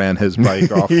motorcycles and ran his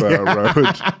bike off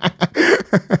the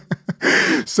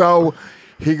road. So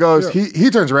he goes, he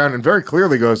turns around and very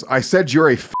clearly goes, I said you're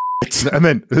a f***. And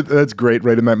then that's great.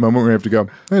 Right in that moment, we have to go,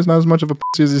 hey, it's not as much of a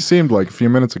pussy as he seemed like a few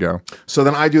minutes ago. So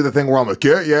then I do the thing where I'm like,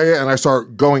 yeah, and I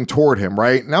start going toward him,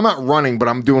 right? And I'm not running, but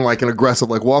I'm doing an aggressive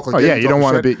walk. Oh yeah, you don't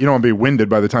want to be winded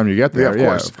by the time you get there.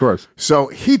 Yeah, of course. So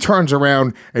he turns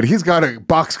around and he's got a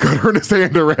box cutter in his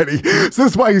hand already. So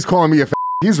that's why he's calling me a f***.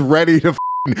 He's ready to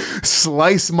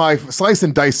slice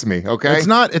and dice me. Okay,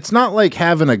 it's not like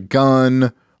having a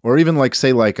gun or even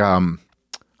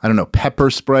I don't know,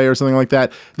 pepper spray or something like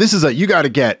that. This is you got to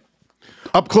get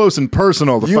up close and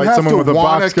personal to fight someone with a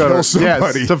box cutter.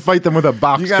 Yes, to fight them with a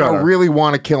box cutter. You got to really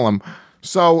want to kill him.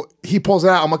 So he pulls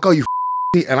it out. I'm like, oh, you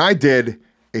and I did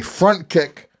a front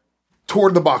kick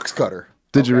toward the box cutter.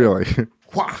 Did you really?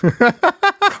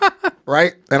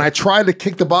 Right? And I tried to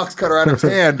kick the box cutter out of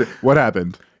his hand. What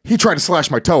happened? He tried to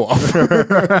slash my toe off.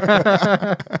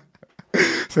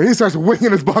 So he starts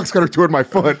winging his box cutter toward my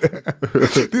foot.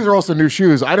 These are also new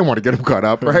shoes. I didn't want to get them cut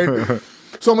up, right?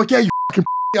 So I'm like, yeah, you fucking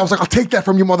I was like, I'll take that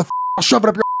from you, motherfucker. I'll shove it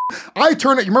up your I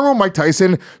turn it. You remember when Mike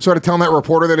Tyson started telling that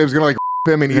reporter that he was going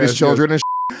to him and eat his children and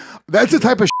shit? That's the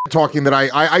type of shit talking that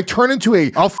I turn into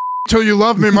a I'll till you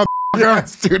love me, motherfucker.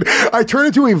 Yes, dude. I turn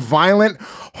into a violent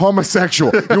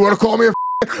homosexual. You want to call me a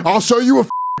I'll show you a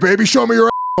baby. Show me your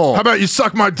asshole. How about you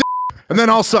suck my dick and then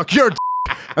I'll suck your dick.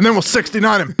 And then we'll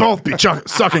 69 and both be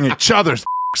sucking each other's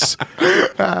dicks.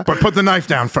 But put the knife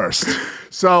down first.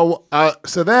 So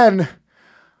then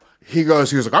he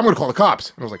was like, I'm going to call the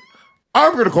cops. And I was like,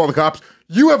 I'm going to call the cops.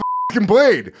 You have a fucking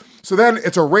blade. So then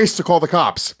it's a race to call the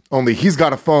cops. Only he's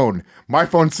got a phone. My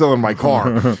phone's still in my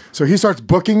car. So he starts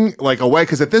booking away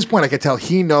because at this point I could tell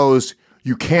he knows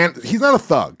you can't. He's not a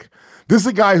thug. This is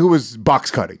a guy who was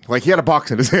box cutting. Like, he had a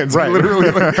box in his hands. Right.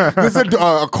 Literally. Like, this is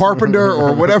a carpenter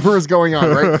or whatever is going on,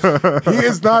 right? He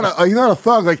is not he's not a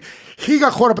thug. Like, he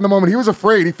got caught up in the moment. He was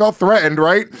afraid. He felt threatened,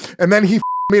 right? And then he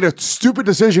made a stupid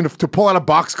decision to pull out a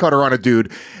box cutter on a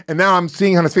dude. And now I'm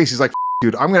seeing on his face, he's like,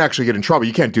 dude, I'm going to actually get in trouble.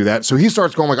 You can't do that. So he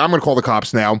starts going like, I'm going to call the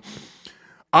cops now.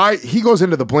 He goes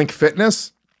into the Blink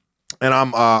Fitness, and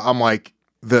I'm like,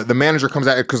 the manager comes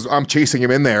out because I'm chasing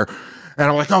him in there. And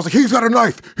I was like, he's got a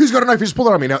knife. He's got a knife. He just pulled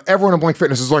it on me. Now, everyone in Blink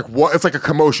Fitness is like, what? It's like a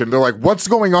commotion. They're like, what's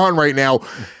going on right now?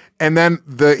 And then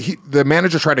the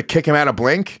manager tried to kick him out of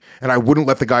Blink, and I wouldn't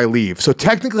let the guy leave. So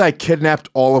technically, I kidnapped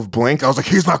all of Blink. I was like,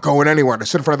 he's not going anywhere. And I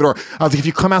stood in front of the door. I was like, if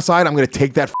you come outside, I'm going to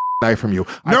take that knife from you.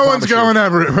 No one's going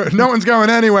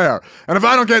anywhere. And if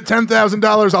I don't get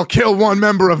 $10,000, I'll kill one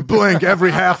member of Blink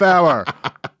every half hour.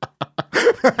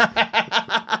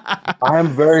 I'm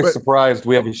very surprised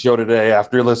we have a show today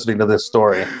after listening to this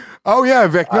story. Oh yeah,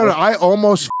 Vic. No, I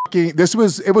almost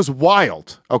it was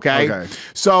wild. Okay.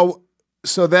 So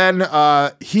then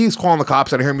he's calling the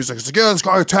cops. I hear him. He's like, yeah, this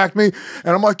guy attacked me.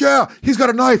 And I'm like, yeah, he's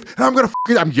got a knife. And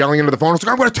I'm yelling into the phone. It's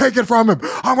like, I'm going to take it from him.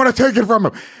 I'm going to take it from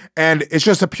him. And it's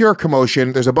just a pure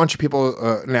commotion. There's a bunch of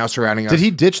people now surrounding us. Did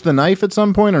he ditch the knife at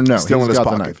some point or no? Still in his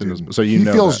pocket. So he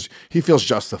feels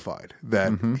justified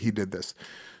that he did this.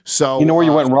 So you know where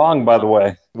you went wrong, by the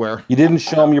way? Where? You didn't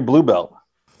show him your blue belt.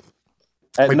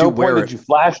 At no point did you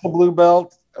flash the blue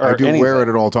belt or I do anything. wear it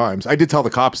at all times. I did tell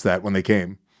the cops that when they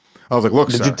came. I was like, look,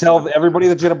 Did you tell everybody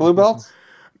that you had a blue belt?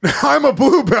 I'm a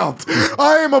blue belt.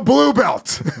 I am a blue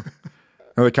belt.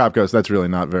 And the cop goes, that's really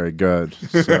not very good.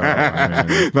 So, I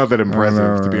mean, not that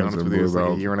impressive, to be honest with you. It's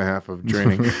like a year and a half of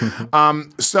training.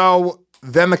 So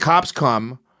then the cops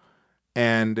come,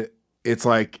 and it's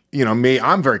like, you know, me,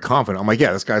 I'm very confident. I'm like,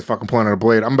 yeah, this guy's fucking pulling out a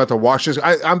blade. I'm about to watch this.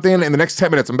 I'm thinking in the next 10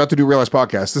 minutes, I'm about to do Real Life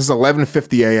Podcast. This is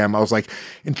 11:50 a.m. I was like,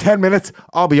 in 10 minutes,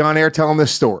 I'll be on air telling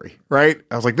this story, right?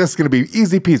 I was like, this is going to be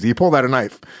easy peasy. He pulled out a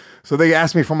knife. So they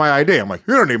asked me for my ID. I'm like,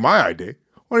 you don't need my ID.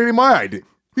 Why do you need my ID?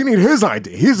 You need his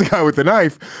ID. He's the guy with the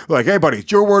knife. Like, hey, buddy,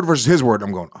 it's your word versus his word.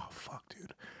 I'm going, oh, fuck,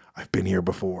 dude. I've been here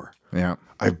before. Yeah.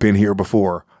 I've been here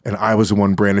before. And I was the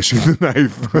one brandishing the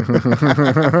knife.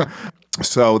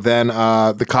 So then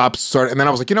the cops started, and then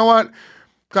I was like, you know what,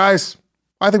 guys,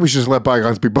 I think we should just let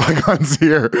bygones be bygones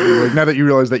here. Like, now that you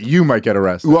realize that you might get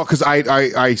arrested. Well, because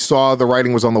I saw the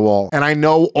writing was on the wall, and I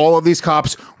know all of these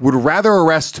cops would rather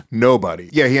arrest nobody.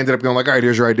 Yeah, he ended up going like, all right,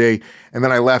 here's your ID. And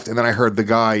then I left, and then I heard the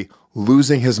guy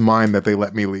losing his mind that they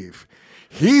let me leave.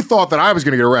 He thought that I was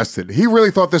going to get arrested. He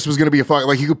really thought this was going to be a fight.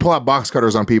 Like, you could pull out box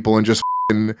cutters on people and just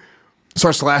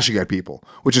start slashing at people,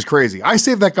 which is crazy. I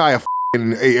saved that guy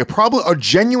probably a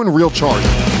genuine real charge.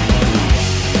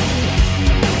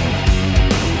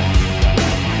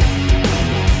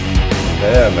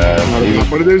 Yeah, man.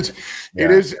 But it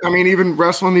is, I mean, even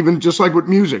wrestling, even just like with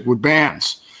music, with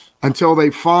bands, until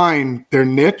they find their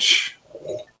niche,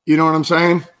 you know what I'm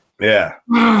saying? Yeah.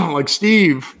 Like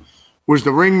Steve was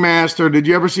the ringmaster. Did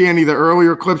you ever see any of the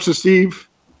earlier clips of Steve?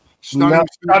 Stunning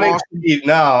Steve.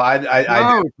 No,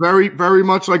 I very, very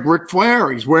much like Ric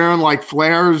Flair. He's wearing like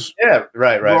Flair's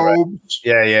right.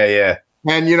 Yeah.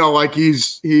 And you know, like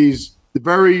he's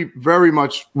very, very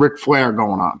much Ric Flair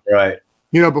going on. Right.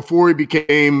 You know, before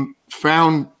he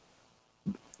found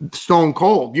Stone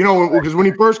Cold. You know, because when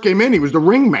he first came in, he was the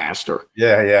ringmaster.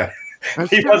 Yeah.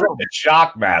 He wasn't the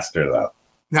Shockmaster though.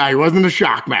 No, he wasn't a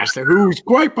Shockmaster, who's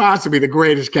quite possibly the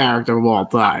greatest character of all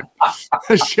time.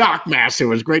 The Shockmaster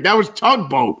was great. That was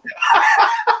Tugboat.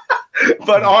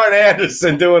 But Arn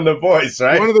Anderson doing the voice,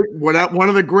 right? One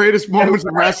of the greatest moments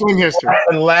in wrestling history.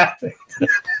 And laughing.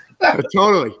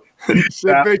 Totally.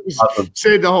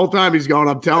 Sid the whole time he's going,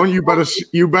 I'm telling you,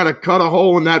 you better cut a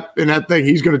hole in that thing.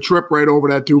 He's going to trip right over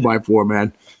that 2x4,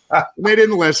 man. They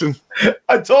didn't listen.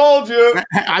 I told you.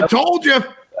 I told you.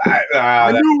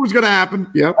 I knew it was going to happen.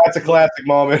 Yep. That's a classic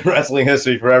moment in wrestling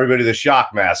history for everybody. The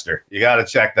Shockmaster. You got to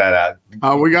check that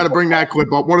out. We got to bring that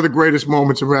clip up. One of the greatest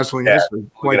moments in wrestling history,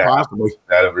 quite possibly.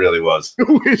 That it really was.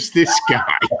 Who is this guy?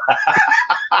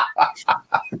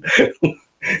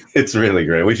 It's really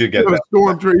great. We should get that.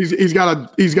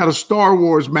 Stormtrooper. He's got a Star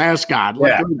Wars mascot.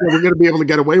 Like, we're going to be able to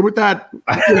get away with that.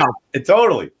 You know,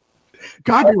 totally.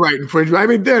 Copyright infringement. I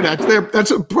mean,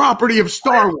 that's a property of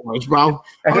Star Wars, bro.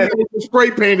 Spray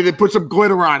painted and put some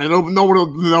glitter on it. No one will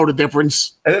know the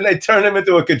difference. And then they turn him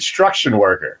into a construction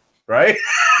worker, right?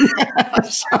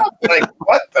 Like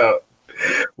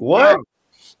what?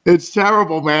 It's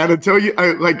terrible, man. Until you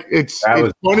it's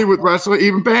funny with wrestling,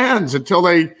 even bands, until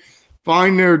they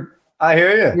find their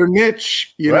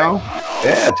niche, you know?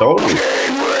 Yeah, totally.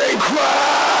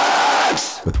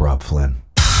 With Rob Flynn.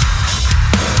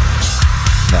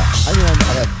 Next. I mean,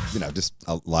 I have just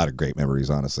a lot of great memories,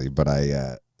 honestly. But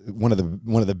one of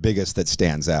the biggest that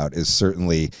stands out is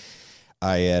certainly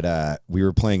we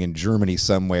were playing in Germany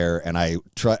somewhere, and I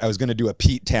was going to do a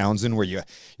Pete Townsend where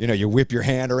you whip your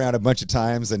hand around a bunch of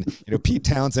times, and Pete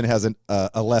Townsend has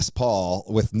a Les Paul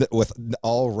with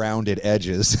all rounded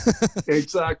edges.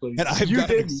 Exactly. And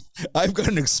I've got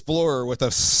an Explorer with a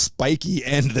spiky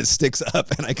end that sticks up,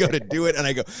 and I go to do it, and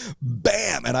I go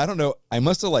bam, and I don't know, I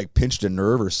must have like pinched a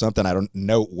nerve or something. I don't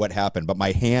know what happened, but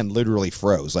my hand literally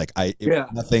froze. Like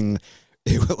nothing.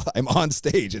 I'm on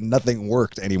stage and nothing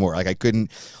worked anymore. Like I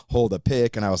couldn't hold a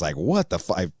pick, and I was like, "What the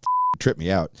fuck?" Tripped me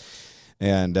out,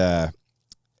 and I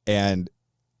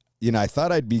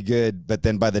thought I'd be good, but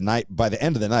then by the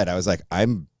end of the night, I was like,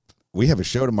 we have a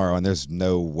show tomorrow, and there's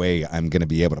no way I'm gonna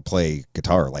be able to play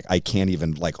guitar. Like I can't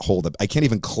even I can't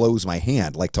even close my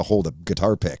hand like to hold a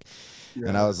guitar pick. Yeah.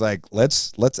 And I was like,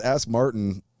 let's ask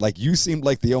Martin. Like you seemed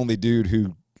like the only dude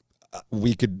who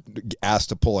we could ask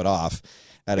to pull it off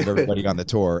out of everybody on the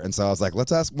tour. And so I was like,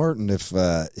 let's ask Martin if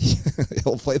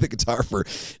he'll play the guitar for,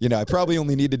 I probably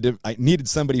only needed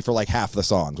somebody for like half the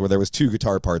songs where there was 2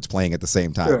 guitar parts playing at the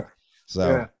same time. Sure.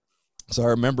 So I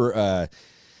remember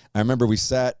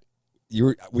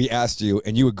we asked you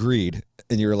and you agreed,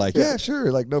 and you were like, yeah,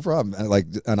 sure. Like, no problem.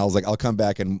 And I was like, I'll come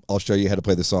back and I'll show you how to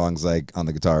play the songs like on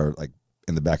the guitar, like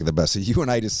in the back of the bus. So you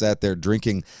and I just sat there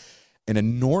drinking an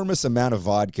enormous amount of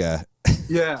vodka.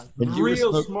 Yeah,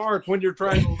 real smart when you're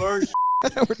trying to learn.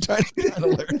 We're trying to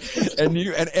learn,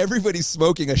 and everybody's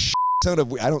smoking a ton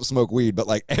of weed. I don't smoke weed, but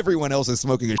like everyone else is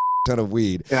smoking a ton of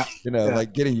weed. Yeah,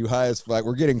 like getting you high as fuck.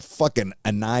 We're getting fucking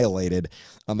annihilated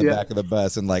on the back of the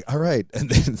bus, and like, all right, and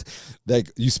then like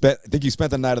I think you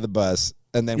spent the night of the bus,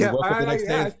 and then we woke up the next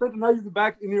day. I spent the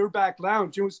night in your back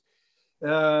lounge. It was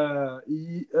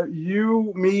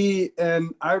you, me,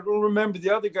 and I don't remember the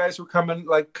other guys were coming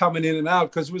in and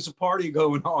out because there was a party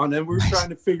going on, and we were trying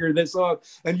to figure this out.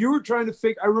 And you were trying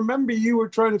to I remember you were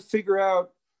trying to figure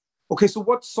out, okay, so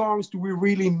what songs do we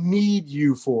really need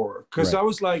you for? Because I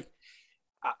was like,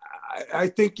 I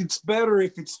think it's better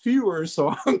if it's fewer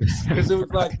songs, because it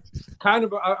was like kind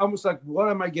of I was like, what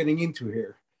am I getting into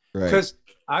here? Because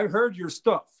I heard your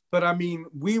stuff. But I mean,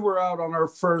 we were out on our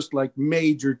first like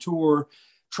major tour,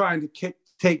 trying to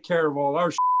take care of all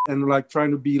our shit, and like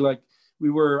trying to be like we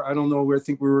were. I don't know. I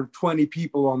think we were 20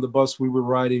 people on the bus we were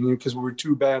riding in, because we were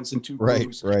 2 bands and 2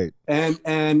 crews. Right. And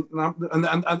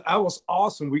I was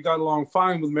awesome. We got along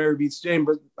fine with Mary Beats Jane,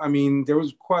 but I mean, there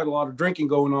was quite a lot of drinking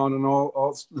going on and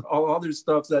all other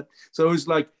stuff so it was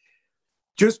like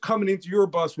just coming into your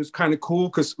bus was kind of cool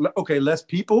because less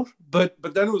people, but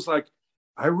then it was like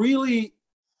I really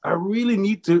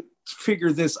need to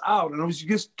figure this out. And I was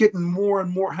just getting more and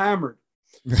more hammered.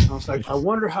 I was like, I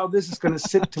wonder how this is going to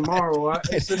sit tomorrow.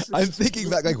 I'm thinking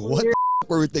back, like, what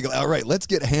were we thinking? All right, let's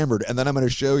get hammered, and then I'm going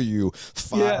to show you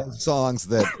 5 songs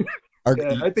that are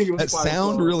I think it was that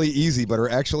sound really easy, but are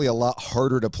actually a lot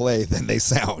harder to play than they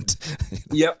sound.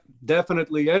 Yep,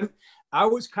 definitely. And I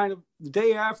was kind of the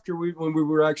day after when we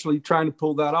were actually trying to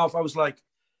pull that off, I was like,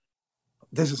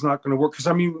 this is not going to work. Because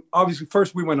I mean, obviously,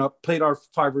 first we went up, played our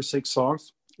 5 or 6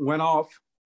 songs, went off,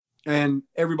 and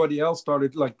everybody else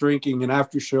started like drinking and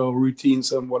after show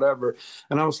routines and whatever.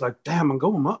 And I was like, damn, I'm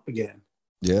going up again.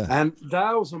 Yeah. And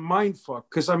that was a mind fuck.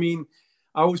 Because I mean,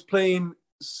 I was playing,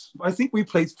 I think we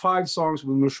played 5 songs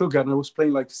with Meshuggah, and I was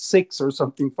playing like 6 or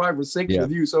something, 5 or 6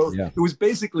 with you. So it was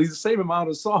basically the same amount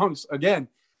of songs again.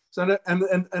 So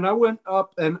and I went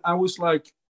up, and I was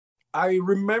like, I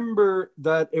remember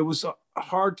that it was a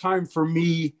hard time for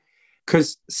me,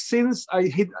 because since I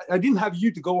didn't have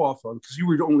you to go off on, because you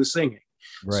were only singing.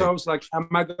 Right. So I was like, am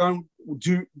I going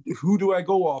to who do I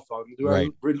go off on?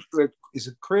 Is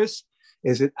it Chris?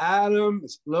 Is it Adam?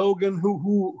 Is it Logan?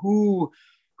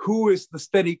 Who is the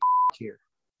steady here?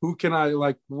 Who can I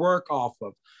like work off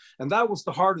of? And that was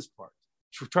the hardest part,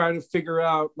 to try to figure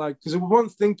out, like, because it was one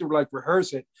thing to like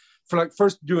rehearse it, for like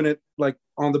first doing it like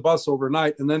on the bus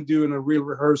overnight, and then doing a real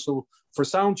rehearsal for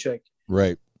sound check.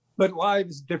 Right. But live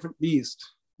is a different beast.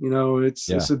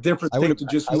 It's a different thing to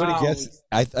just.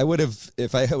 I would have,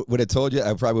 if I would have told you,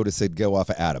 I probably would have said go off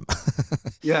of Adam.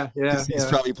 Yeah. He's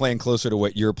probably playing closer to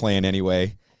what you're playing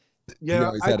anyway.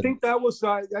 Yeah, I think that was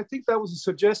a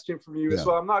suggestion from you.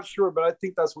 So I'm not sure, but I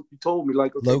think that's what you told me.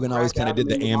 Like, okay, Logan always kind of did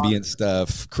the ambient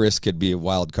stuff. Chris could be a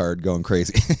wild card going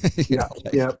crazy. Yeah,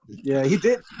 he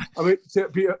did. I mean,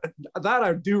 that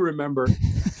I do remember.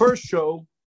 First show,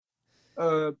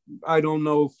 I don't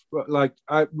know if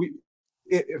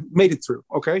it made it through.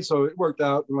 Okay, so it worked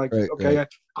out. I'm like,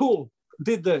 cool,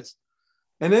 did this,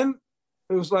 and then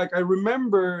it was like I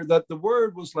remember that the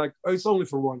word was like, oh, it's only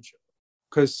for 1 show.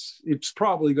 because it's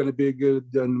probably going to be good,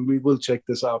 and we will check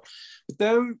this out. But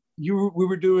then we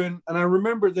were doing, and I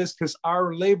remember this because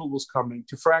our label was coming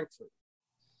to Frankfurt.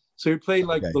 So we played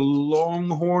like the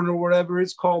Longhorn or whatever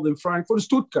it's called in Frankfurt,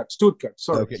 Stuttgart.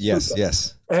 Sorry. Okay. Yes. Stuttgart.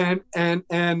 Yes.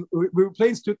 And we were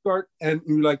playing Stuttgart, and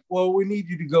we were like, well, we need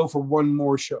you to go for one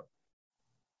more show.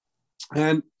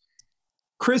 And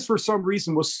Chris, for some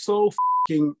reason, was so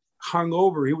fucking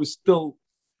hungover. He was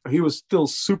still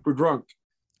super drunk.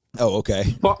 Oh,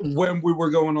 okay. But when we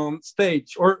were going on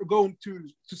stage or going to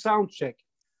sound check,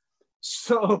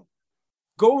 so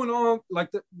going on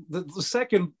like the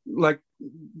second like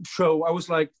show, I was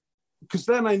like, because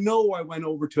then I know I went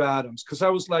over to Adams because I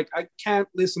was like, I can't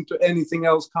listen to anything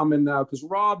else coming now because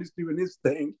Rob is doing his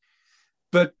thing.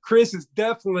 But Chris is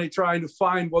definitely trying to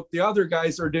find what the other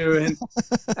guys are doing,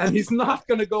 and he's not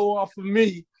going to go off of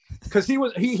me because he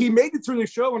made it through the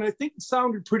show, and I think it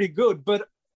sounded pretty good. But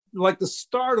like the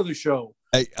start of the show,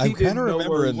 I'm kind of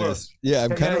remembering this. Yeah, I'm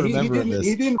kind of remembering this.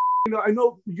 He didn't. I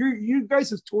know you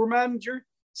guys' tour manager,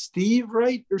 Steve,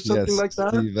 right, or something like that.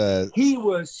 Steve, he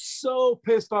was so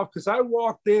pissed off because I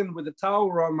walked in with a towel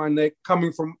around my neck,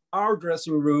 coming from our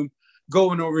dressing room,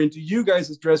 going over into you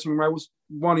guys' dressing room. I was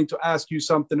wanting to ask you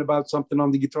something about something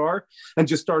on the guitar and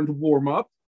just starting to warm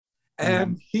up.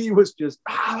 And he was just,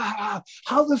 how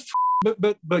the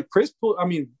but Chris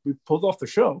we pulled off the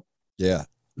show. Yeah.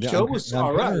 The show was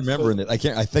all right. I'm remembering it. I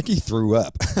think he threw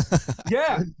up.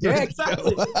 Yeah,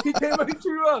 exactly. He came and he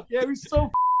threw up. Yeah, he was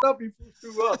so up, he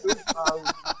threw up. It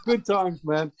was, good times,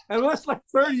 man. And that's like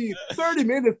 30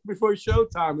 minutes before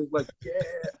showtime. It's like, yeah.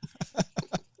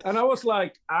 And I was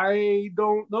like, I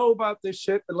don't know about this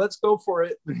shit, but let's go for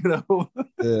it. Yeah.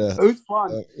 It was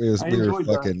fun.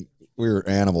 We were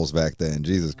animals back then.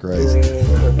 Jesus Christ.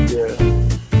 Yeah.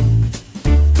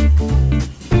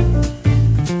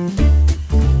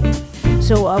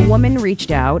 So a woman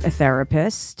reached out, a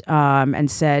therapist, and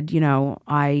said,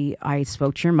 I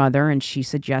spoke to your mother and she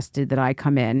suggested that I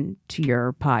come in to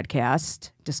your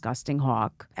podcast, Disgusting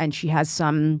Hawk. And she has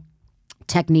some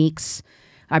techniques.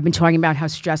 I've been talking about how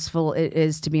stressful it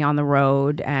is to be on the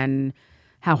road and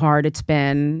how hard it's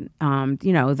been,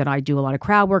 that I do a lot of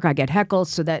crowd work. I get heckled,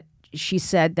 so that she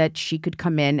said that she could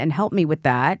come in and help me with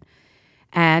that.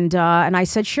 And I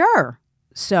said, sure.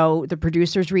 So the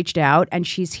producers reached out and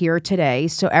she's here today.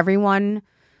 So everyone,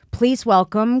 please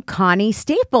welcome Connie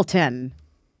Stapleton.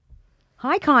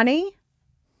 Hi, Connie.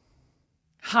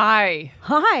 Hi.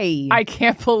 Hi. I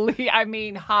can't believe,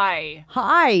 hi.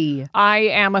 Hi. I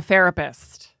am a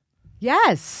therapist.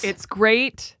 Yes. It's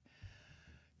great.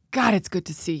 God, it's good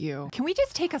to see you. Can we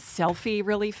just take a selfie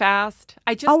really fast?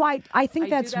 I think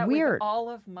that's do that weird. With all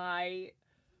of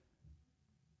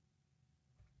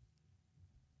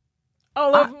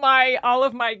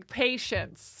my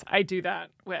patients, I do that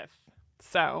with.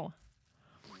 So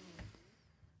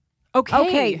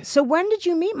Okay. So when did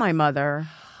you meet my mother?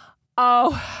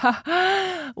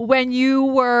 Oh, when you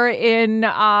were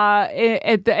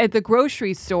at the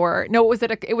grocery store. No,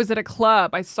 it was at a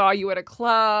club. I saw you at a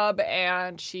club,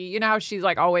 and she, how she's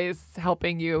like always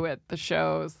helping you at the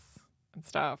shows and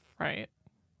stuff, right?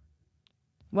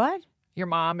 What? Your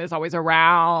mom is always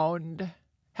around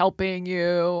helping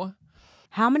you.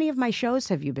 How many of my shows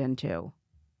have you been to?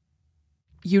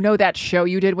 You know that show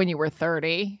you did when you were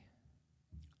 30?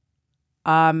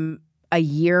 A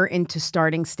year into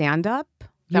starting stand-up?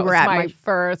 That was my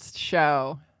first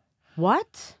show.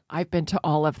 What? I've been to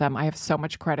all of them. I have so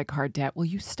much credit card debt. Will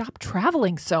you stop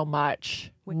traveling so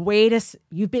much? What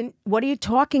are you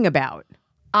talking about?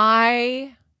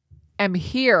 I am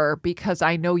here because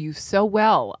I know you so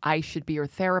well. I should be your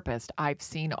therapist. I've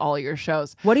seen all your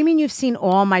shows. What do you mean you've seen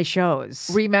all my shows?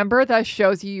 Remember the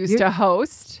shows you used to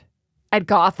host at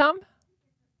Gotham?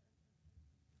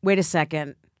 Wait a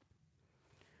second.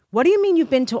 What do you mean you've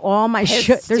been to all my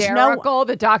shows? Hysterical,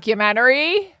 the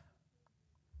documentary.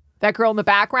 That girl in the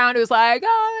background who's like,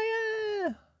 oh, yeah.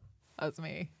 That was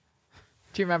me.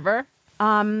 Do you remember?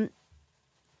 Do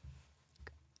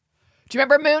you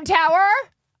remember Moon Tower?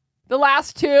 The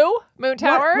last two Moon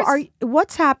Towers?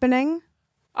 What's happening?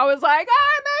 I was like,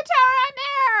 Moon Tower, I'm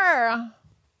there.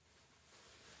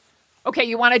 Okay,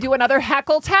 you want to do another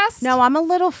heckle test? No, I'm a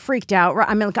little freaked out.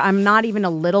 I'm not even a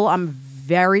little. I'm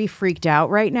very freaked out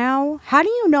right now. How do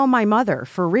you know my mother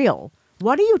for real?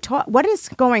 What is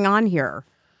going on here?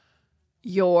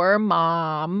 Your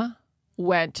mom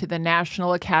went to the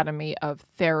National Academy of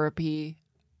Therapy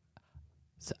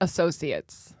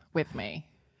Associates with me.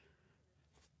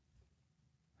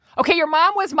 Okay, your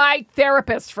mom was my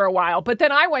therapist for a while, but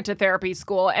then I went to therapy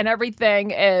school and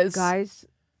everything is... Guys,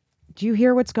 do you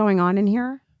hear what's going on in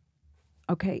here?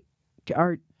 Okay,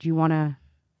 do you want to...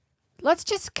 let's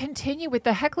just continue with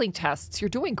the heckling tests. You're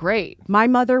doing great. My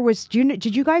mother was.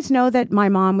 Did you guys know that my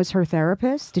mom was her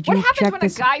therapist? Did you What happens check when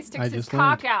this? a guy sticks his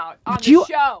cock out on Do you-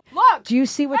 the show? Look. Do you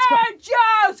see what's Hey,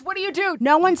 Joes, what do you do?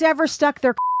 No one's ever stuck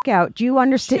their out. Do you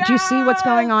understand? Do you see what's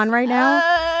going on right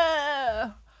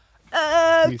now?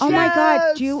 Oh my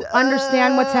God! Do you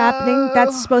understand what's happening?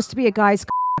 That's supposed to be a guy's.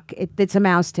 It's a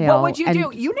mouse tail. What would you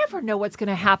do? You never know what's going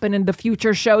to happen in the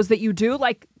future shows that you do.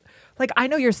 Like I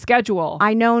know your schedule.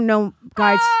 I know no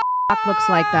guy's looks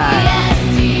like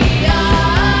that.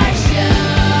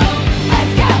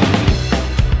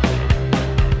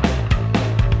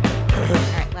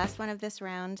 All right, last one of this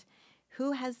round.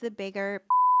 Who has the bigger?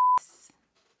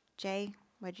 Jay,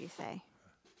 what'd you say?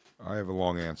 I have a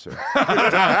long answer.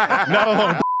 Not a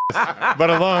long but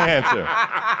a long answer.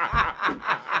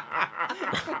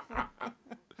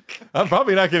 I'm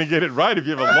probably not going to get it right if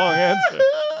you have a long answer.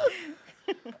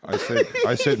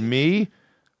 I said me,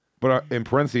 but in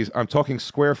parentheses, I'm talking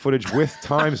square footage with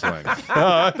times length. No,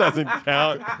 that doesn't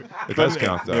count. It does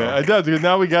count, though. Yeah, it does, because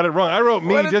now we got it wrong. I wrote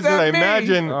me What does just because that I mean?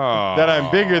 imagine Oh. that I'm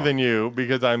bigger than you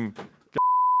because I'm.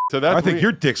 So that's I think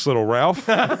your dick's little, Ralph.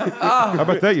 How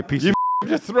about that, you piece of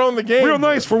just throwing the game. Real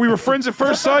nice, for we were friends at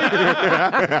first sight. And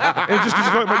just because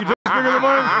you thought about your dick's bigger than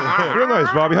mine? Real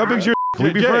nice, Bobby. How big's your dick? Can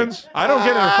we be Jay, friends? I don't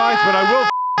get in a fight, but I will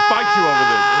fight you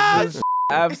over this. This is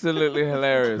absolutely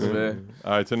hilarious, man.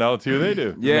 All right, so now let's see what they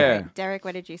do. Yeah. Derek,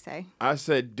 what did you say? I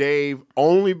said Dave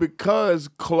only because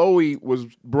Chloe was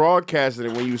broadcasting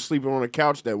it when you were sleeping on the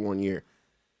couch that one year.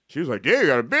 She was like, "Yeah, you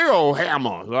got a big old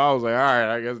hammer." So I was like, "All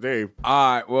right, I guess Dave."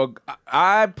 All right. Well,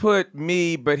 I put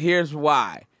me, but here's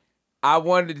why. I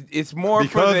wanted. It's more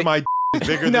Because for the, my is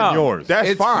bigger no, than yours.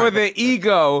 it's for the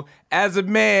ego. As a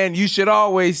man, you should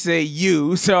always say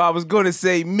you. So I was going to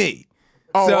say me.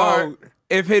 Oh, so all right.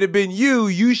 if it had been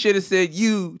you should have said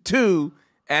you too,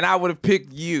 and I would have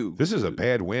picked you. This is a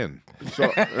bad win.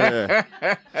 So,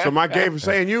 so my game for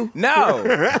saying you? No,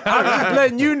 I'm just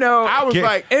letting you know. I was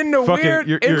like, in the weird,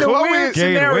 weird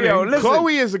scenario. Listen,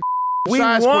 Chloe is a we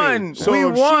size won. queen. So we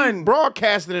if won. She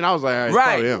broadcasting it, I was like, all right, it's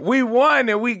probably Right, him. we won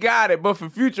and we got it. But for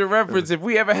future reference, if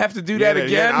we ever have to do that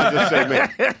again, I'll just say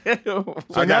man.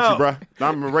 I got you, bro.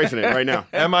 I'm erasing it right now.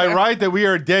 Am I right that we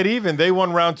are dead even? They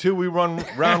won round 2, we won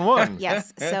round 1.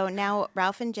 Yes. So now,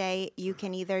 Ralph and Jay, you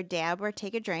can either dab or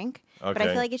take a drink. But I Okay.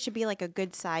 feel like it should be like a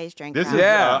good sized drink. This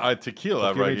round. is a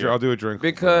tequila right here. I'll do a drink.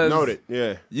 because Noted.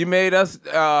 Yeah. you made us.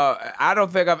 I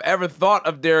don't think I've ever thought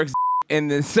of Derek's in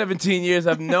the 17 years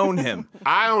I've known him.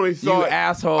 I only thought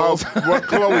assholes. of what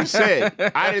Chloe said.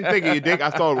 I didn't think of your dick. I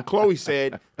thought what Chloe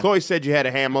said. Chloe said you had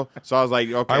a hammer, so I was like,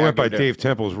 okay. I went by I'll go there. Dave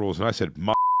Temple's rules, and I said,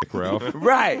 "My dick, Ralph."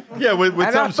 Right. Yeah, with And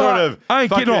I some sort thought- of. I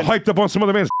ain't getting all fucking- hyped up on some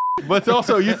other man's. But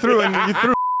also, you threw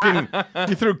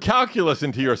calculus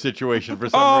into your situation for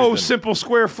some Oh, reason. simple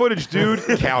square footage, dude.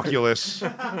 Calculus.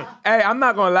 Hey, I'm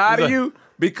not gonna lie to you.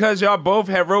 Because y'all both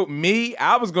have wrote me,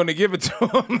 I was gonna give it to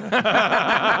him.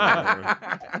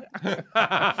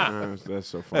 That's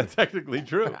so funny. That's technically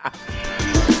true.